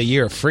literally the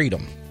year of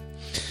freedom.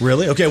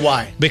 Really? Okay,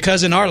 why?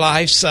 Because in our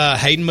lives,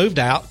 Hayden moved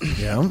out.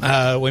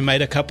 Yeah. We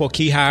made a couple of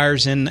key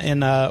hires in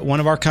one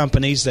of our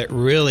companies that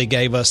really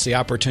gave us the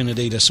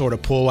opportunity to sort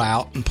of pull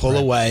out and pull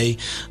away.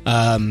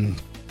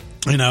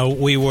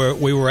 We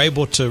were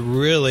able to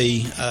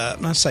really,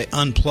 not say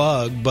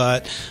unplug,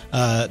 but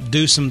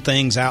do some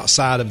things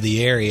outside of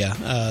the area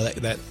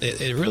that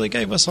it really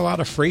gave us a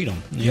lot of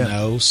freedom, you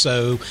know.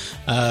 So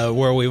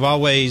where we've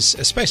always,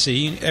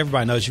 especially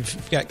everybody knows, if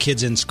you've got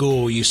kids in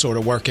school, you sort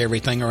of work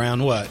everything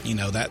around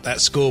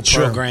that school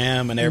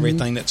program and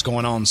everything that's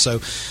going on. So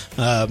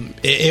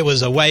it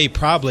was a way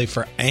probably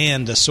for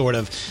Ann to sort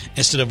of,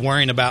 instead of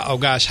worrying about, oh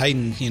gosh,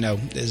 Hayden,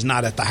 is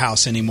not at the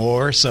house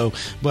anymore. So,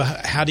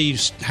 but how do you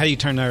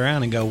turn that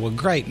around and go, well,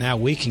 great, now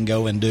we can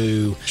go and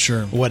do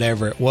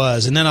whatever it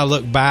was. And then I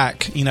look back,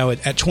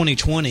 at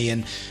 2020,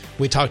 and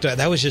we talked about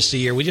that was just a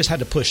year we just had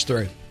to push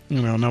through.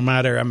 No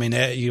matter,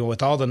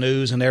 with all the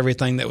news and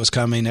everything that was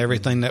coming,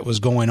 everything that was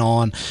going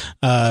on,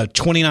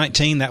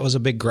 2019, that was a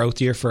big growth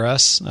year for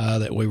us,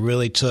 that we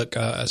really took,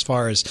 as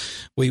far as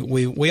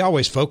we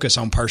always focus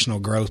on personal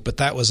growth, but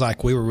that was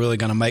like we were really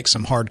going to make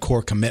some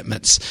hardcore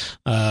commitments,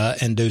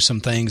 and do some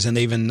things. And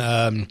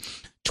even,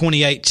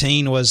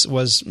 2018 was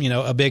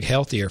a big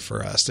health year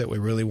for us, that we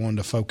really wanted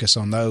to focus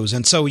on those.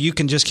 And so you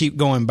can just keep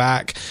going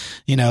back,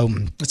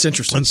 it's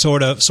interesting, and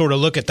sort of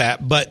look at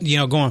that. But,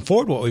 going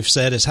forward, what we've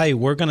said is, hey,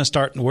 we're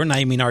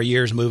naming our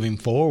years moving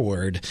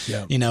forward,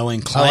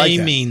 and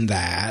claiming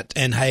that.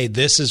 And hey,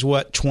 this is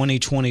what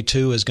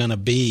 2022 is going to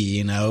be,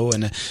 and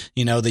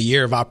the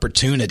year of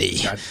opportunity.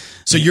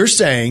 So you're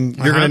saying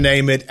you're going to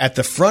name it at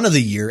the front of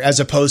the year as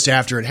opposed to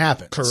after it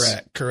happens.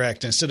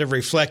 Correct. Instead of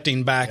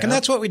reflecting back. And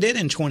that's what we did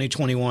in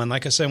 2021.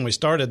 Like I said, when we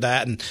started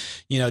that, and,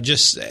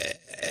 just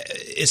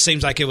it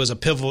seems like it was a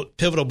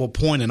pivotal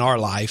point in our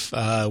life,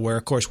 where,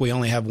 of course, we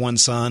only have one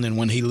son. And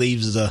when he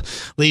leaves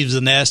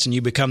the nest and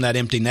you become that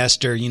empty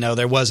nester,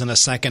 there wasn't a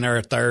second or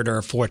a third or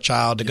a fourth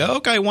child to go,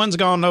 okay, one's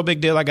gone, no big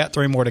deal, I got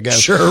 3 more to go.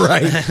 Sure,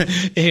 right.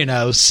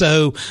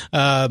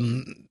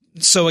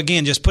 So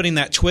again, just putting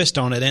that twist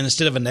on it, and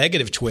instead of a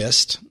negative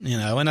twist,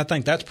 and I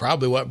think that's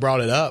probably what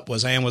brought it up,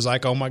 was Ann was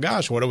like, oh my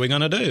gosh, what are we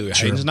going to do?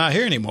 Sure. Hayden's not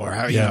here anymore.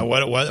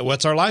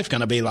 What's our life going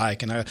to be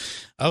like? And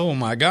oh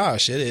my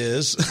gosh, it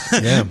is,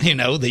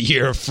 the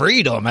year of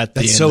freedom at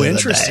the end so of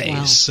interesting.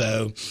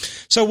 the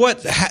day. Wow.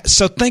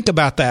 So think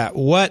about that.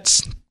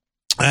 What's,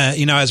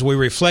 as we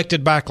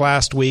reflected back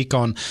last week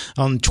on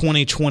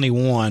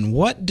 2021,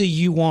 what do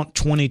you want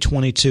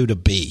 2022 to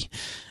be?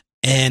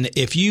 And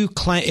if you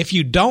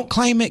don't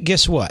claim it,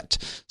 guess what?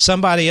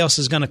 Somebody else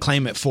is going to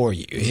claim it for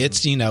you.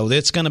 It's,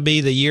 it's going to be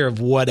the year of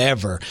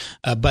whatever.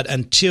 But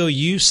until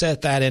you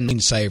set that in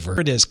savor,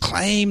 it is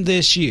claim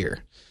this year,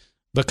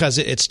 because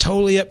it's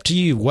totally up to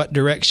you what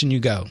direction you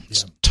go.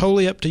 It's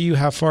totally up to you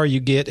how far you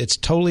get. It's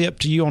totally up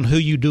to you on who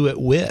you do it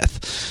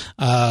with.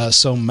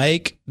 So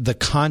make the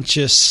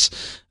conscious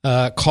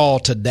call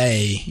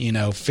today,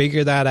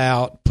 figure that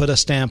out, put a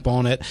stamp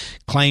on it,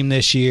 claim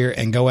this year,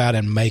 and go out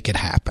and make it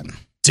happen.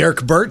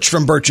 Derek Birch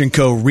from Birch &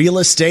 Co. Real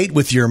Estate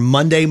with your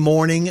Monday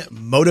morning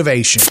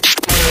motivation.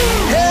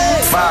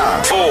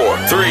 5, 4,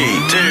 3, 2, 1.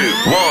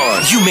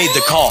 You made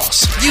the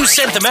calls. You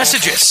sent the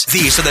messages.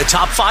 These are the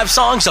top 5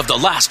 songs of the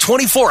last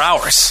 24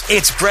 hours.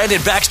 It's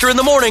Brandon Baxter in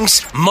the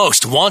Morning's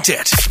Most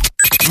Wanted.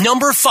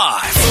 Number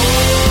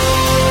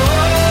 5.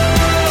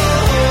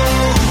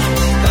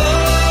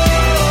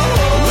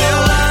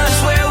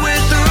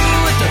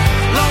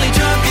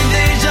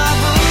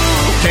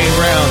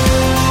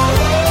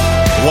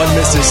 One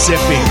Mississippi.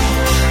 5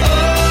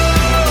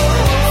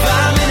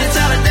 minutes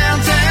out of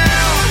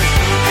downtown.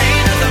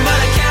 Ain't nothing but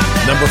a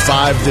countdown. Number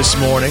 5 this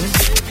morning.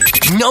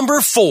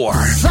 Number 4.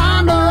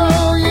 I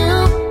know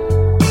you,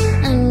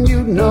 and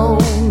you know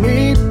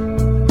me,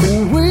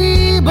 and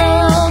we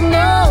both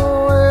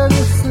know where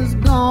this is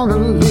gonna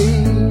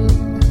lead.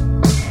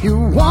 You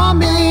want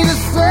me to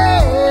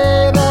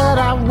say that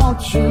I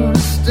want you to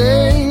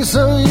stay,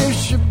 so you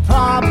should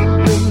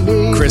probably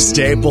leave. Chris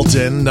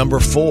Stapleton, number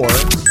 4.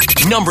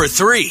 Number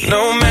 3.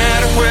 No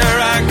matter where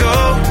I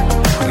go,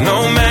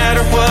 no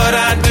matter what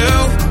I do,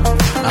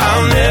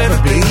 I'll never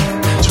be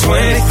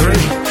 23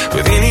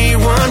 with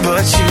anyone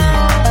but you.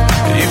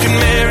 You can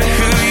marry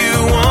who you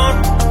want,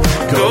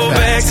 go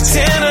back to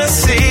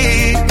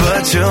Tennessee,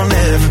 but you'll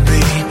never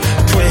be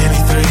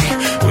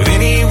 23 with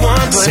anyone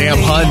but Sam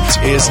me.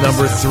 Hunt is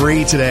number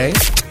 3 today.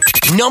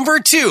 Number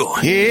 2.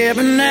 Yeah,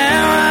 but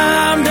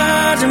now I'm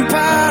dodging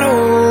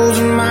potholes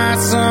in my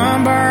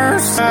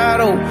sunburned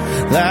saddle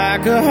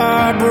like a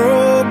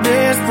heartbroken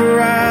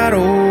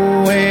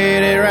desperado,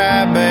 headed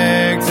right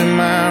back to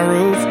my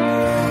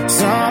roots.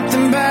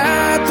 Something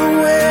about the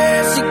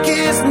way she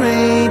kissed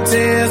me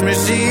tells me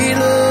she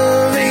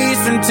loves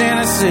Eastern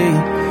Tennessee.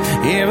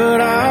 Yeah,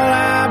 but all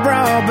I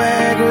brought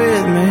back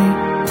with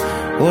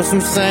me was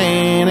some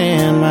sand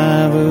in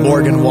my boots.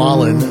 Morgan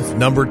Wallen,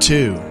 number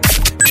 2.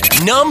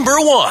 Number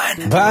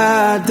 1.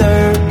 Buy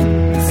dirt,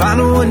 find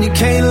the one you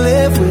can't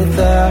live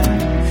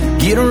without.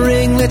 Get a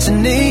ring, let your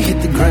knee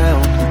hit the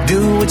ground.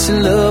 Do what you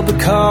love,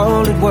 but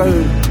call it work.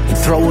 And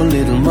throw a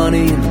little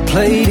money in the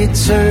plate at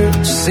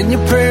church. Send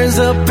your prayers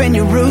up and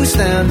your roots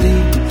down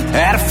deep.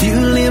 Add a few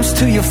limbs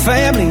to your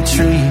family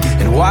tree.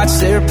 And watch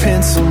their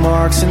pencil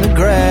marks in the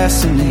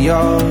grass in the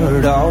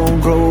yard all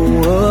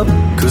grow up.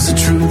 Cause the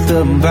truth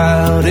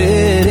about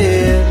it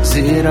is,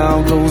 it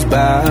all goes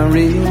by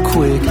real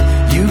quick.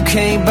 You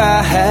can't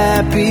buy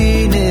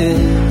happiness,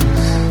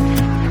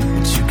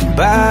 but you can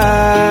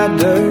buy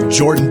dirt.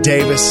 Jordan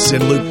Davis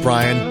and Luke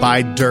Bryan,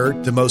 Buy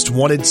Dirt, the most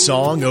wanted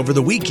song over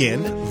the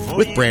weekend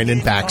with Brandon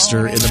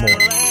Baxter in the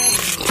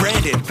morning.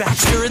 Brandon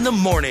Baxter in the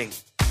morning.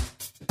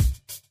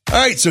 All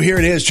right, so here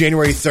it is,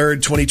 January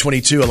 3rd,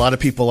 2022. A lot of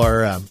people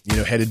are,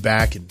 headed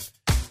back and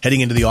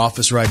heading into the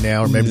office right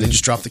now, or maybe they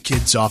just dropped the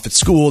kids off at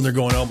school and they're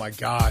going, oh my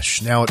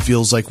gosh, now it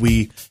feels like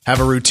we have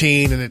a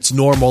routine and it's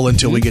normal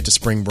until we get to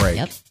spring break.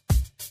 Yep.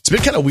 It's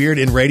been kind of weird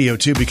in radio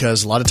too,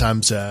 because a lot of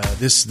times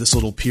this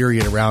little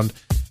period around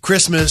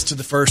Christmas to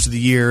the first of the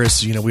year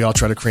is, we all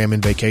try to cram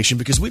in vacation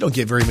because we don't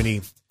get very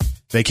many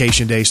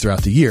vacation days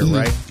throughout the year,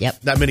 right?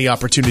 Yep. Not many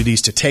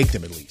opportunities to take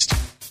them, at least.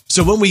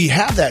 So when we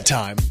have that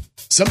time,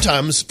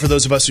 sometimes for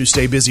those of us who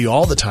stay busy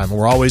all the time and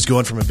we're always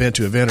going from event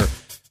to event or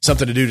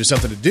something to do to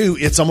something to do,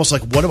 it's almost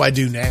like, what do I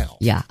do now?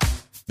 Yeah.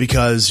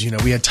 Because,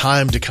 we had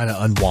time to kind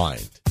of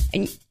unwind.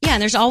 And yeah,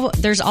 and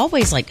there's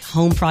always like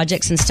home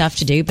projects and stuff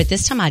to do, but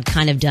this time I'd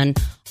kind of done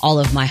all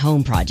of my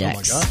home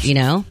projects, Oh my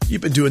gosh.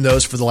 You've been doing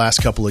those for the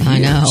last couple of years. I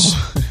know.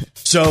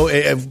 So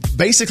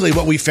basically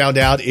what we found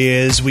out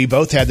is we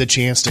both had the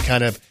chance to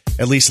kind of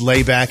at least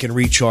lay back and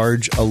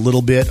recharge a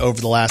little bit over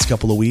the last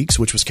couple of weeks,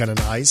 which was kind of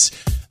nice.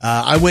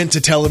 I went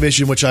to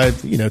television, which I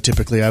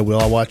typically I will.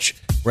 I'll watch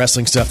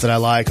wrestling stuff that I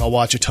like. I'll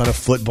watch a ton of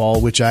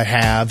football, which I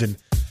have. And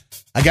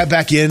I got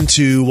back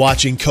into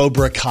watching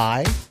Cobra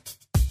Kai,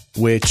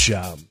 which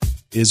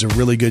is a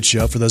really good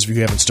show for those of you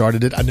who haven't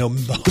started it. I know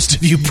most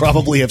of you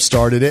probably have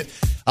started it.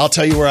 I'll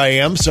tell you where I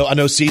am. So I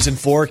know season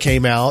 4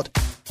 came out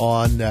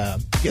on, I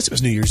guess it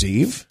was New Year's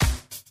Eve.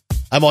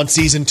 I'm on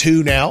season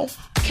 2 now.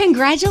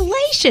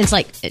 Congratulations.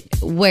 Like,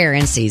 where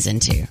in season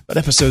 2? About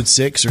episode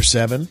 6 or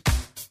 7.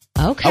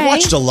 Okay. I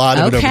watched a lot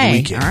of it over the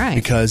weekend. All right.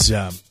 Because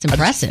it's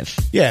impressive.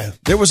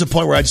 There was a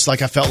point where I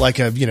felt like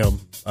I don't know,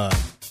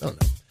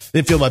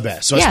 didn't feel my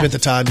best. So I spent the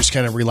time just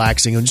kind of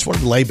relaxing and just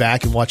wanted to lay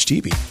back and watch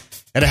TV.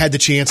 And I had the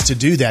chance to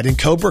do that. And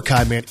Cobra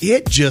Kai, man,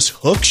 it just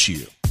hooks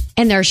you.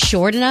 And they're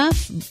short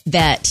enough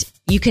that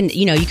you can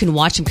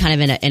watch them kind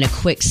of in a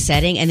quick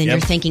setting, and then you're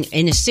thinking,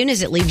 and as soon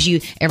as it leaves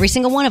you, every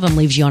single one of them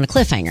leaves you on a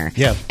cliffhanger.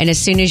 Yeah. And as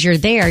soon as you're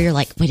there, you're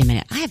like, wait a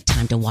minute, I have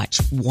time to watch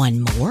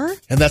one more?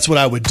 And that's what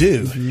I would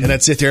do. And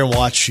I'd sit there and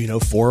watch,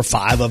 4 or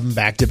 5 of them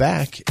back to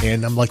back.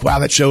 And I'm like, wow,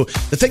 that show,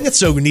 the thing that's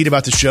so neat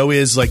about the show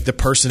is like the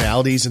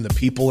personalities and the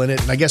people in it.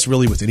 And I guess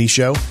really with any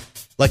show,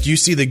 like you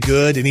see the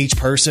good in each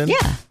person,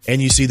 and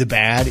you see the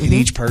bad in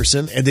each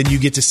person, and then you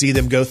get to see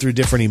them go through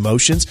different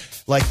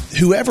emotions. Like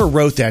whoever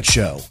wrote that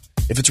show,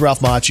 if it's Ralph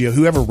Macchio,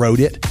 whoever wrote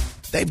it,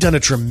 they've done a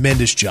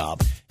tremendous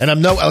job. And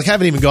I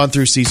haven't even gone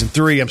through season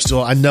 3.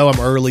 I know I'm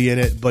early in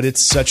it, but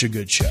it's such a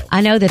good show.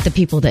 I know that the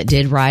people that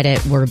did write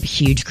it were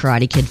huge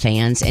Karate Kid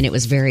fans, and it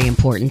was very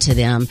important to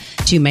them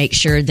to make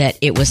sure that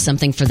it was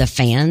something for the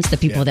fans, the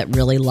people that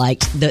really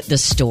liked the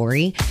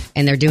story,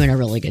 and they're doing a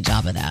really good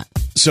job of that.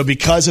 So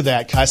because of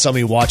that, Kai saw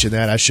me watching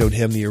that. I showed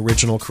him the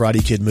original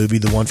Karate Kid movie,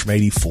 the one from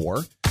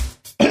 '84.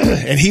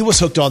 And he was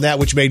hooked on that,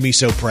 which made me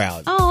so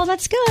proud. Oh,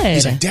 that's good.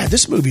 He's like, Dad,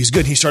 this movie is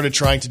good. He started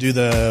trying to do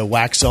the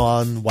wax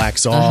on,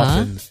 wax off.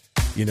 And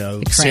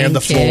sand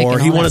the floor.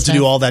 He wanted to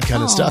do all that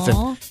kind of stuff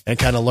Aw. and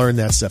kind of learn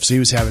that stuff. So he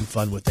was having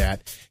fun with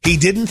that. He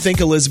didn't think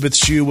Elizabeth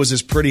Shue was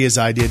as pretty as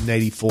I did in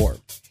 '84.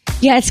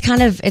 Yeah, it's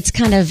kind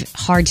of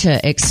hard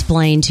to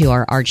explain to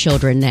our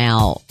children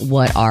now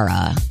what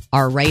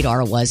our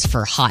radar was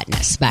for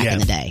hotness back in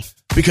the day.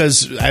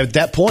 Because at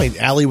that point,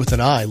 Allie with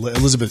an I,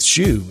 Elizabeth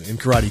Shue in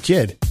Karate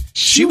Kid,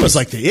 she was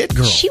like the it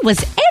girl. She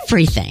was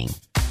everything.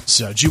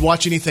 So, did you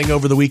watch anything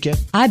over the weekend?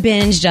 I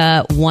binged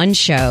one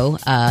show,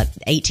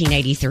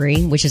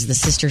 1883, which is the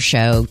sister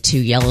show to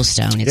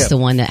Yellowstone. It's the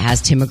one that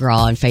has Tim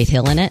McGraw and Faith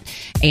Hill in it.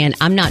 And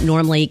I'm not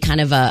normally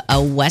kind of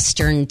a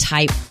Western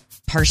type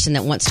person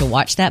that wants to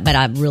watch that, but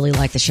I really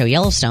like the show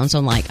Yellowstone, so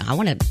I'm like, I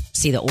want to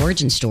see the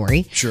origin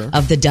story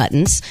of the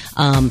Duttons.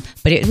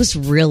 But it was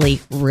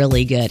really,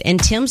 really good.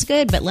 And Tim's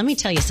good, but let me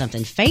tell you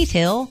something. Faith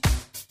Hill,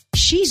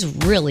 she's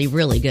really,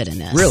 really good in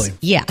this. Really?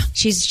 Yeah.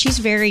 She's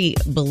very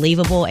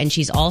believable, and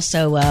she's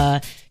also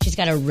she's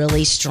got a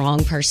really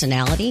strong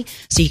personality.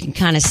 So you can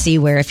kind of see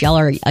where if y'all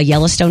are a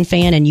Yellowstone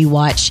fan and you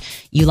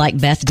like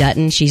Beth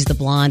Dutton, she's the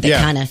blonde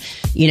that kind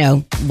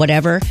of,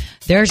 whatever.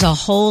 There's a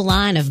whole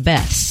line of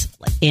Beths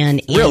in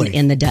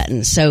the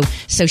Duttons.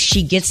 So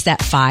she gets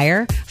that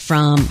fire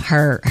from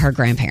her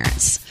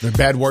grandparents. There are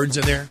bad words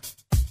in there?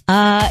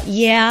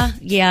 Yeah.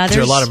 Is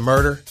there a lot of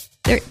murder?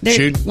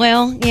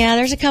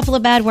 There's a couple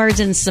of bad words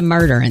and some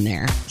murder in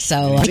there.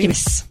 So I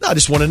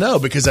just want to know,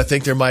 because I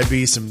think there might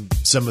be some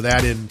of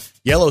that in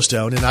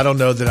Yellowstone, and I don't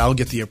know that I'll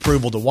get the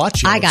approval to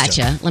watch Yellowstone. I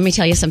gotcha. Let me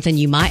tell you something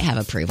you might have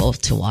approval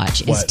to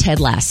watch. Is Ted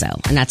Lasso,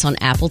 and that's on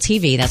Apple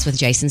TV. That's with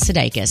Jason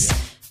Sudeikis. Yeah.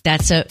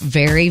 That's a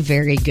very,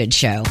 very good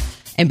show.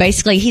 And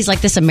basically, he's like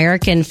this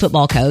American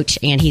football coach,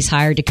 and he's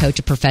hired to coach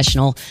a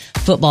professional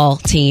football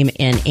team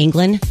in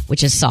England,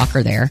 which is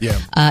soccer there,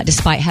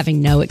 despite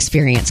having no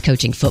experience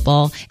coaching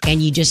football.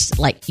 And you just,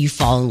 you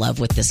fall in love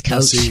with this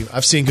coach.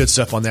 I've seen good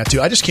stuff on that,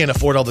 too. I just can't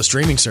afford all the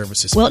streaming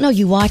services. Well, no,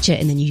 you watch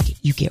it, and then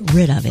you get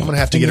rid of it. I'm going to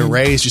have to get a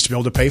raise just to be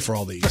able to pay for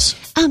all these.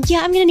 Yeah,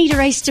 I'm going to need a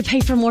raise to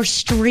pay for more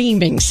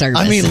streaming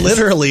services. I mean,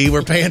 literally,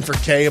 we're paying for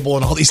cable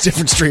and all these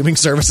different streaming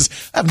services.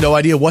 I have no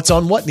idea what's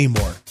on what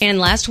anymore. And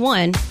last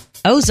one,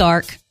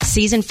 Ozark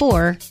Season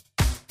 4,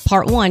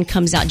 Part 1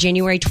 comes out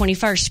January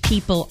 21st.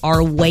 People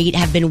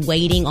have been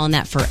waiting on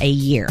that for a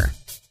year.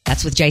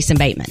 That's with Jason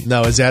Bateman.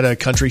 No, is that a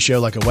country show,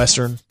 like a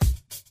Western?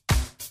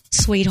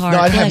 Sweetheart, no,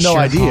 I have no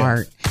idea.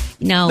 Heart.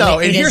 No,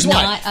 it is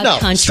not a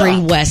country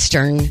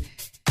Western.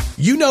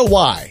 You know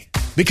why?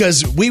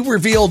 Because we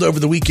revealed over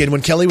the weekend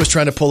when Kelly was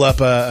trying to pull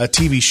up a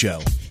TV show.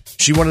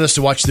 She wanted us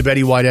to watch the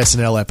Betty White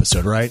SNL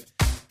episode, right?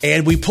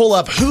 And we pull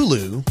up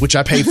Hulu, which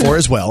I pay for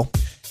as well.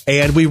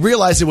 And we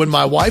realized that when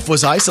my wife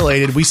was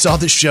isolated, we saw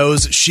the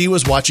shows she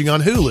was watching on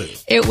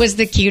Hulu. It was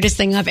the cutest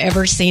thing I've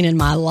ever seen in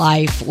my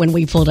life when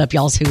we pulled up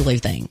y'all's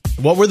Hulu thing.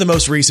 What were the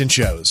most recent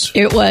shows?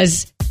 It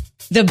was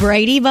The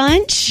Brady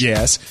Bunch.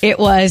 Yes. It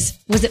was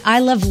it I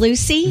Love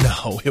Lucy?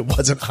 No, it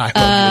wasn't I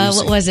Love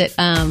Lucy. What was it?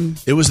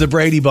 It was The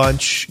Brady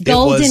Bunch.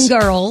 Golden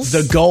Girls.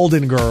 The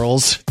Golden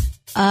Girls.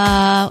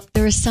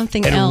 There was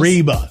something else. And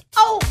Reba.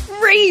 Oh,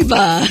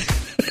 Reba.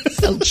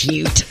 So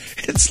cute.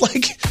 It's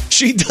like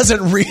she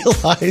doesn't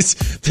realize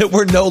that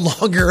we're no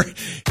longer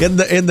in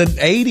the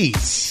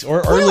 80s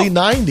or early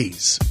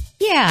 90s.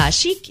 Yeah,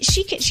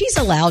 she's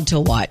allowed to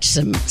watch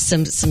some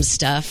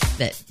stuff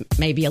that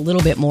may be a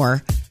little bit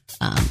more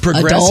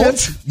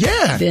progressive,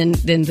 than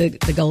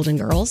the Golden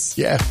Girls.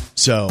 Yeah,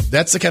 so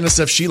that's the kind of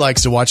stuff she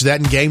likes to watch.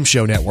 That and Game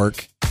Show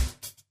Network.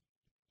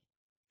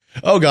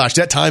 Oh gosh,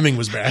 that timing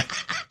was bad.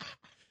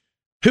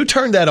 Who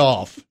turned that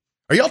off?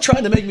 Are y'all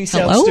trying to make me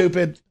sound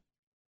stupid?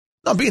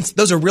 No,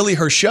 those are really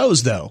her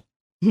shows, though.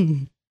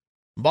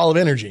 Ball of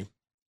energy.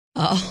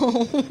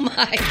 Oh,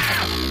 my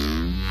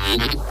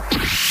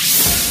God.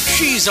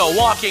 She's a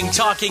walking,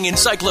 talking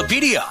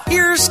encyclopedia.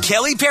 Here's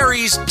Kelly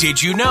Perry's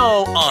Did You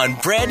Know on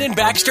Brandon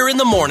Baxter in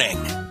the Morning.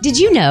 Did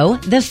you know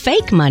the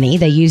fake money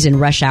they use in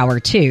Rush Hour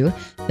 2,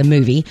 the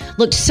movie,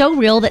 looked so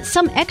real that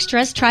some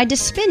extras tried to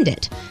spend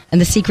it?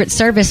 And the Secret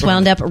Service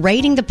wound up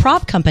raiding the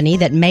prop company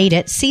that made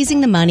it,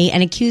 seizing the money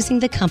and accusing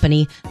the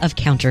company of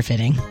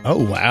counterfeiting. Oh,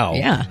 wow.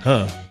 Yeah.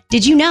 Huh.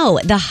 Did you know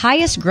the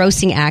highest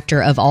grossing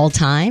actor of all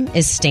time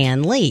is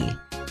Stan Lee?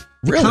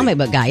 The comic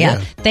book guy, yeah.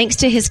 Thanks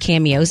to his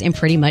cameos in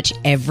pretty much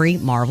every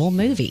Marvel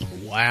movie.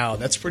 Wow,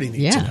 that's pretty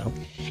neat to know.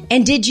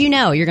 And did you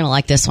know, you're going to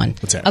like this one.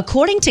 What's that?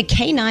 According to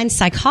canine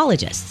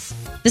psychologists,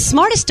 the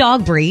smartest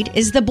dog breed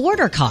is the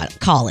Border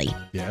Collie.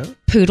 Yeah.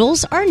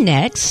 Poodles are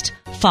next,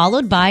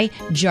 followed by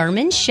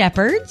German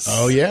Shepherds.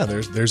 Oh, yeah,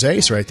 there's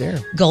Ace right there.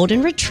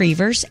 Golden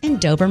Retrievers and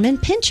Doberman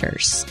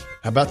Pinschers.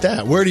 How about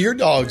that? Where do your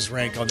dogs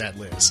rank on that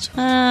list?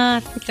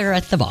 I think they're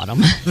at the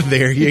bottom.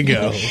 There you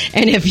go.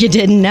 And if you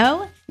didn't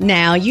know,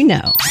 now you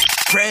know.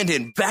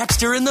 Brandon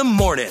Baxter in the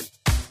Morning.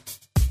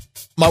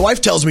 My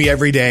wife tells me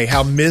every day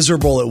how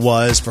miserable it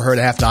was for her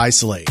to have to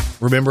isolate.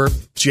 Remember,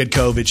 she had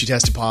COVID, she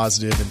tested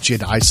positive, and she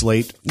had to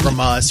isolate from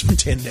us for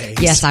 10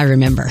 days. Yes, I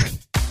remember.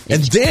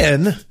 And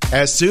then,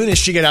 as soon as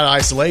she got out of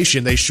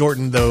isolation, they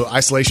shortened the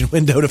isolation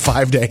window to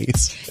 5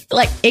 days.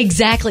 Like,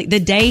 exactly. The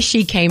day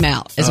she came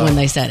out is when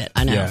they said it.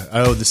 I know. Yeah,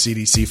 I owe the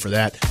CDC for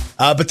that.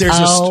 But there's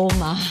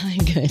my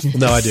goodness.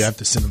 No, I do. I have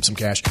to send them some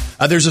cash.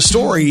 There's a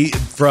story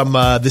from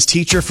this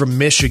teacher from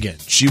Michigan.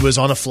 She was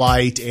on a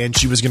flight, and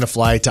she was going to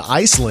fly to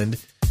Iceland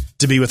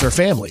to be with her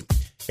family.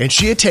 And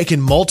she had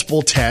taken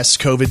multiple tests,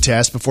 COVID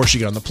tests, before she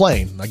got on the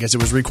plane. I guess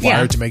it was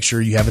required to make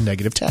sure you have a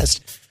negative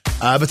test.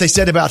 But they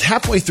said about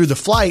halfway through the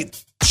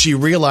flight, she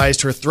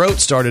realized her throat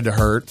started to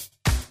hurt.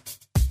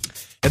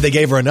 And they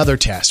gave her another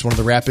test, one of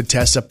the rapid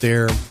tests up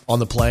there on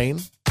the plane.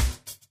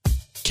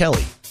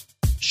 Kelly,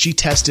 she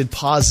tested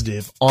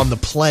positive on the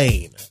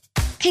plane.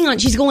 Hang on,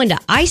 she's going to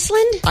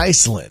Iceland?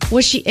 Iceland.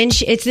 Was she? And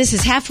this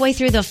is halfway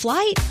through the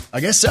flight? I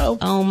guess so.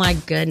 Oh, my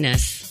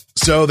goodness.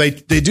 So they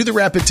do the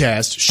rapid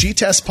test. She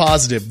tests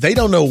positive. They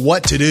don't know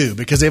what to do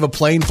because they have a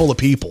plane full of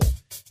people,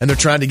 and they're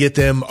trying to get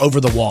them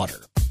over the water.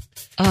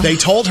 They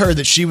told her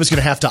that she was going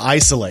to have to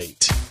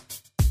isolate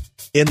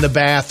in the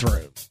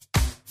bathroom.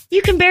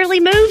 You can barely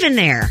move in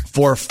there.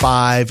 For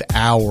 5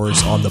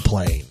 hours on the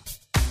plane.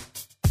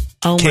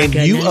 Oh, my goodness.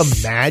 Can you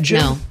imagine?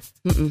 No.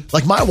 Mm-mm.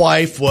 Like, my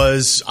wife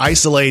was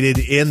isolated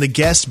in the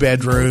guest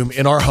bedroom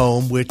in our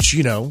home, which,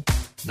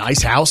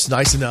 nice house,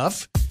 nice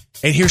enough.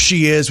 And here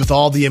she is with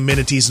all the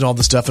amenities and all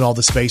the stuff and all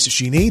the space that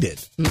she needed.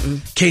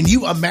 Mm-mm. Can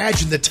you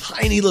imagine the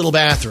tiny little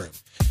bathroom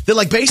that,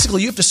 like,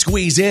 basically you have to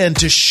squeeze in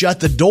to shut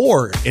the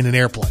door in an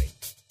airplane?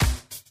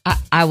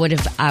 I would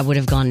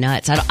have gone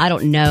nuts. I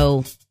don't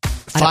know.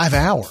 5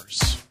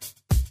 hours.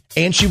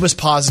 And she was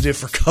positive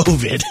for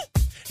COVID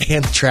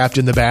and trapped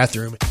in the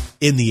bathroom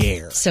in the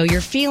air. So you're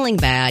feeling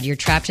bad. You're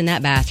trapped in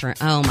that bathroom.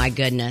 Oh, my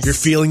goodness. You're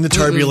feeling the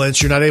turbulence.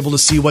 Mm-mm. You're not able to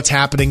see what's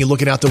happening and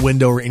looking out the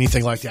window or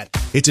anything like that.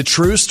 It's a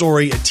true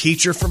story. A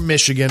teacher from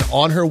Michigan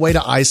on her way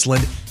to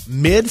Iceland,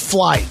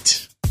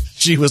 mid-flight,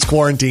 she was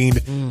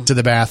quarantined to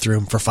the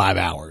bathroom for 5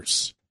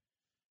 hours.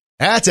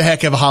 That's a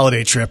heck of a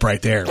holiday trip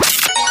right there.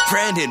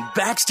 Brandon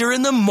Baxter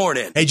in the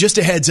morning. Hey, just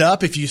a heads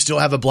up, if you still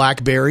have a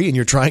BlackBerry and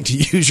you're trying to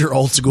use your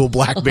old school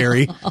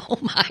BlackBerry. Oh,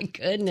 my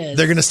goodness.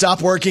 They're going to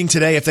stop working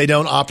today if they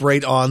don't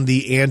operate on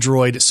the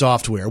Android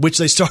software, which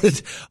they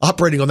started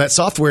operating on that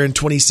software in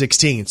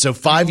 2016. So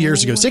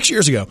 6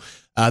 years ago,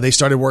 they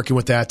started working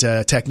with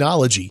that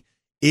technology.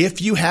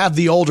 If you have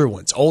the older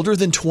ones, older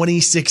than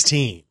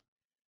 2016,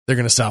 they're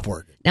going to stop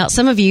working. Now,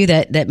 some of you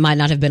that might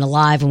not have been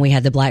alive when we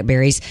had the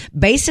BlackBerries,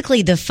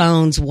 basically the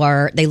phones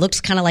they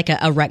looked kind of like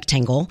a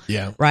rectangle,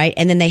 right?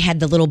 And then they had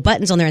the little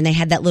buttons on there, and they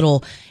had that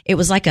little, it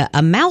was like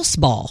a mouse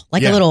ball,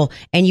 like a little,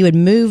 and you would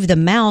move the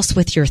mouse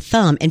with your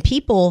thumb. And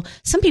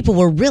some people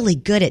were really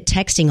good at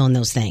texting on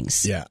those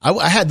things. Yeah,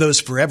 I had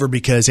those forever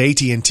because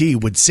AT&T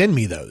would send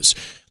me those.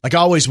 Like, I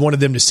always wanted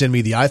them to send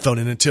me the iPhone,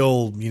 and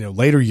until,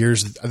 later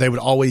years, they would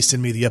always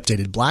send me the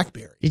updated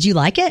BlackBerry. Did you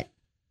like it?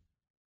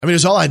 I mean, it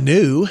was all I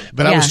knew,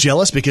 but I was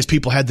jealous because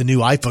people had the new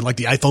iPhone, like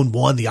the iPhone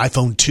 1, the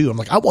iPhone 2. I'm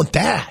like, I want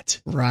that.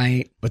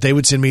 Right. But they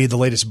would send me the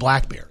latest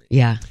BlackBerry.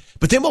 Yeah.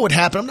 But then what would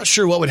happen, I'm not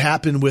sure what would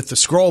happen with the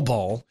scroll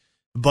ball,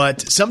 but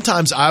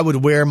sometimes I would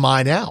wear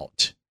mine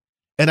out.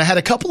 And I had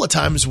a couple of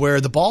times where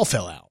the ball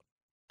fell out.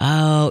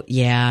 Oh,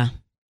 yeah.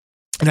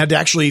 And I had to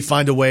actually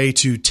find a way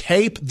to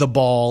tape the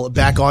ball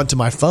back onto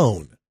my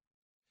phone.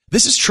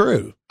 This is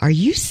true. Are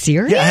you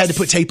serious? Yeah, I had to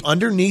put tape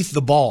underneath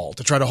the ball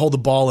to try to hold the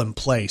ball in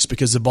place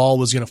because the ball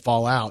was going to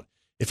fall out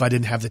if I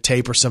didn't have the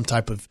tape or some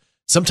type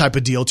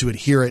of deal to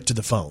adhere it to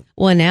the phone.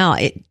 Well, now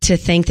to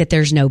think that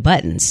there's no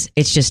buttons,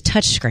 it's just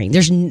touch screen.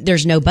 There's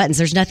no buttons.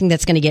 There's nothing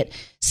that's going to get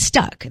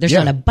stuck. There's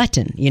not a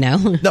button,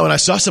 No, and I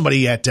saw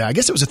somebody at I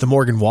guess it was at the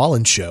Morgan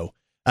Wallen show.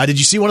 Did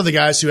you see one of the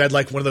guys who had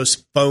like one of those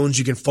phones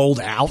you can fold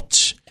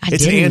out?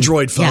 It's an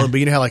Android phone, but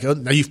you know how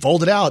now you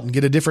fold it out and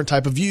get a different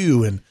type of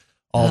view and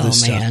all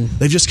this stuff.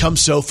 They've just come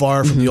so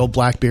far from the old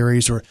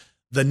BlackBerries or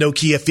the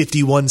Nokia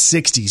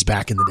 5160s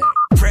back in the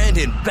day.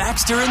 Brandon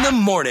Baxter in the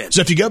morning.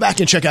 So if you go back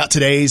and check out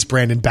today's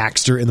Brandon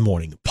Baxter in the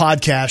morning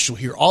podcast, you'll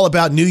hear all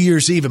about New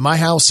Year's Eve at my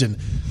house and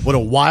what a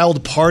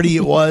wild party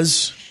it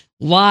was.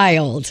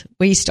 Wild.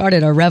 We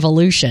started a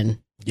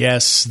revolution.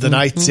 Yes, the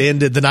night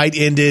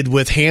ended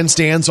with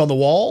handstands on the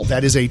wall.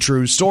 That is a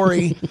true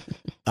story.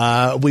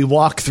 We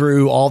walk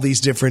through all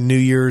these different New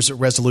Year's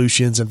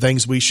resolutions and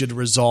things we should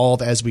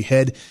resolve as we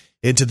head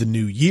into the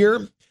new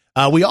year.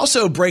 We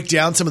also break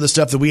down some of the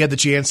stuff that we had the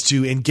chance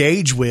to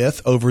engage with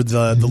over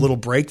the little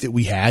break that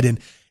we had.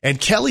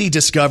 And Kelly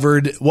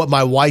discovered what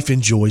my wife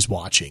enjoys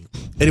watching.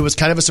 And it was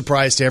kind of a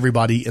surprise to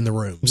everybody in the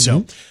room. Mm-hmm.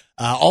 So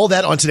all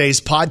that on today's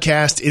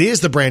podcast. It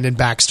is the Brandon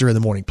Baxter in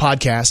the Morning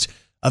podcast,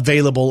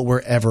 available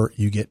wherever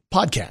you get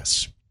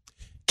podcasts.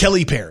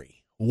 Kelly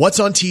Perry,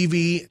 what's on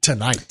TV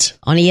tonight?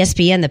 On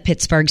ESPN, the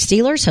Pittsburgh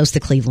Steelers host the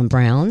Cleveland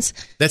Browns.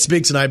 That's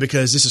big tonight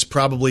because this has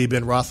probably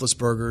been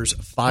Roethlisberger's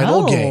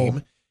final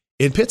game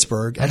in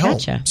Pittsburgh at home.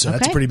 So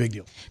that's a pretty big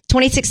deal.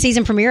 26th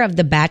season premiere of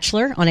The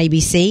Bachelor on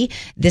ABC.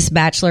 This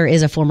Bachelor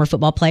is a former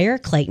football player,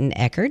 Clayton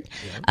Echard.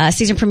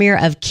 Season premiere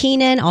of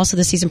Kenan, also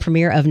the season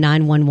premiere of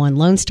 911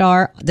 Lone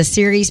Star. The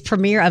series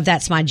premiere of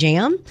That's My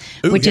Jam,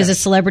 which is a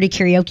celebrity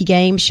karaoke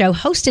game show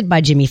hosted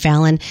by Jimmy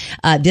Fallon.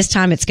 This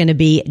time it's going to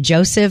be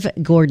Joseph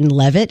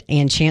Gordon-Levitt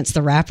and Chance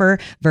the Rapper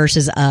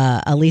versus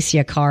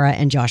Alicia Cara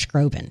and Josh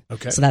Groban.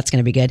 So that's going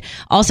to be good.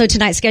 Also,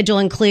 tonight's schedule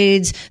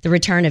includes the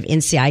return of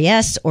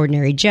NCIS,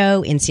 Ordinary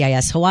Joe,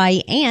 NCIS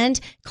Hawaii, and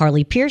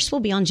Carly Pierce will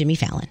be on Jimmy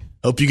Fallon.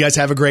 Hope you guys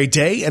have a great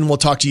day, and we'll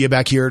talk to you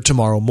back here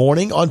tomorrow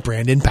morning on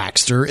Brandon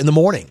Baxter in the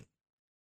Morning.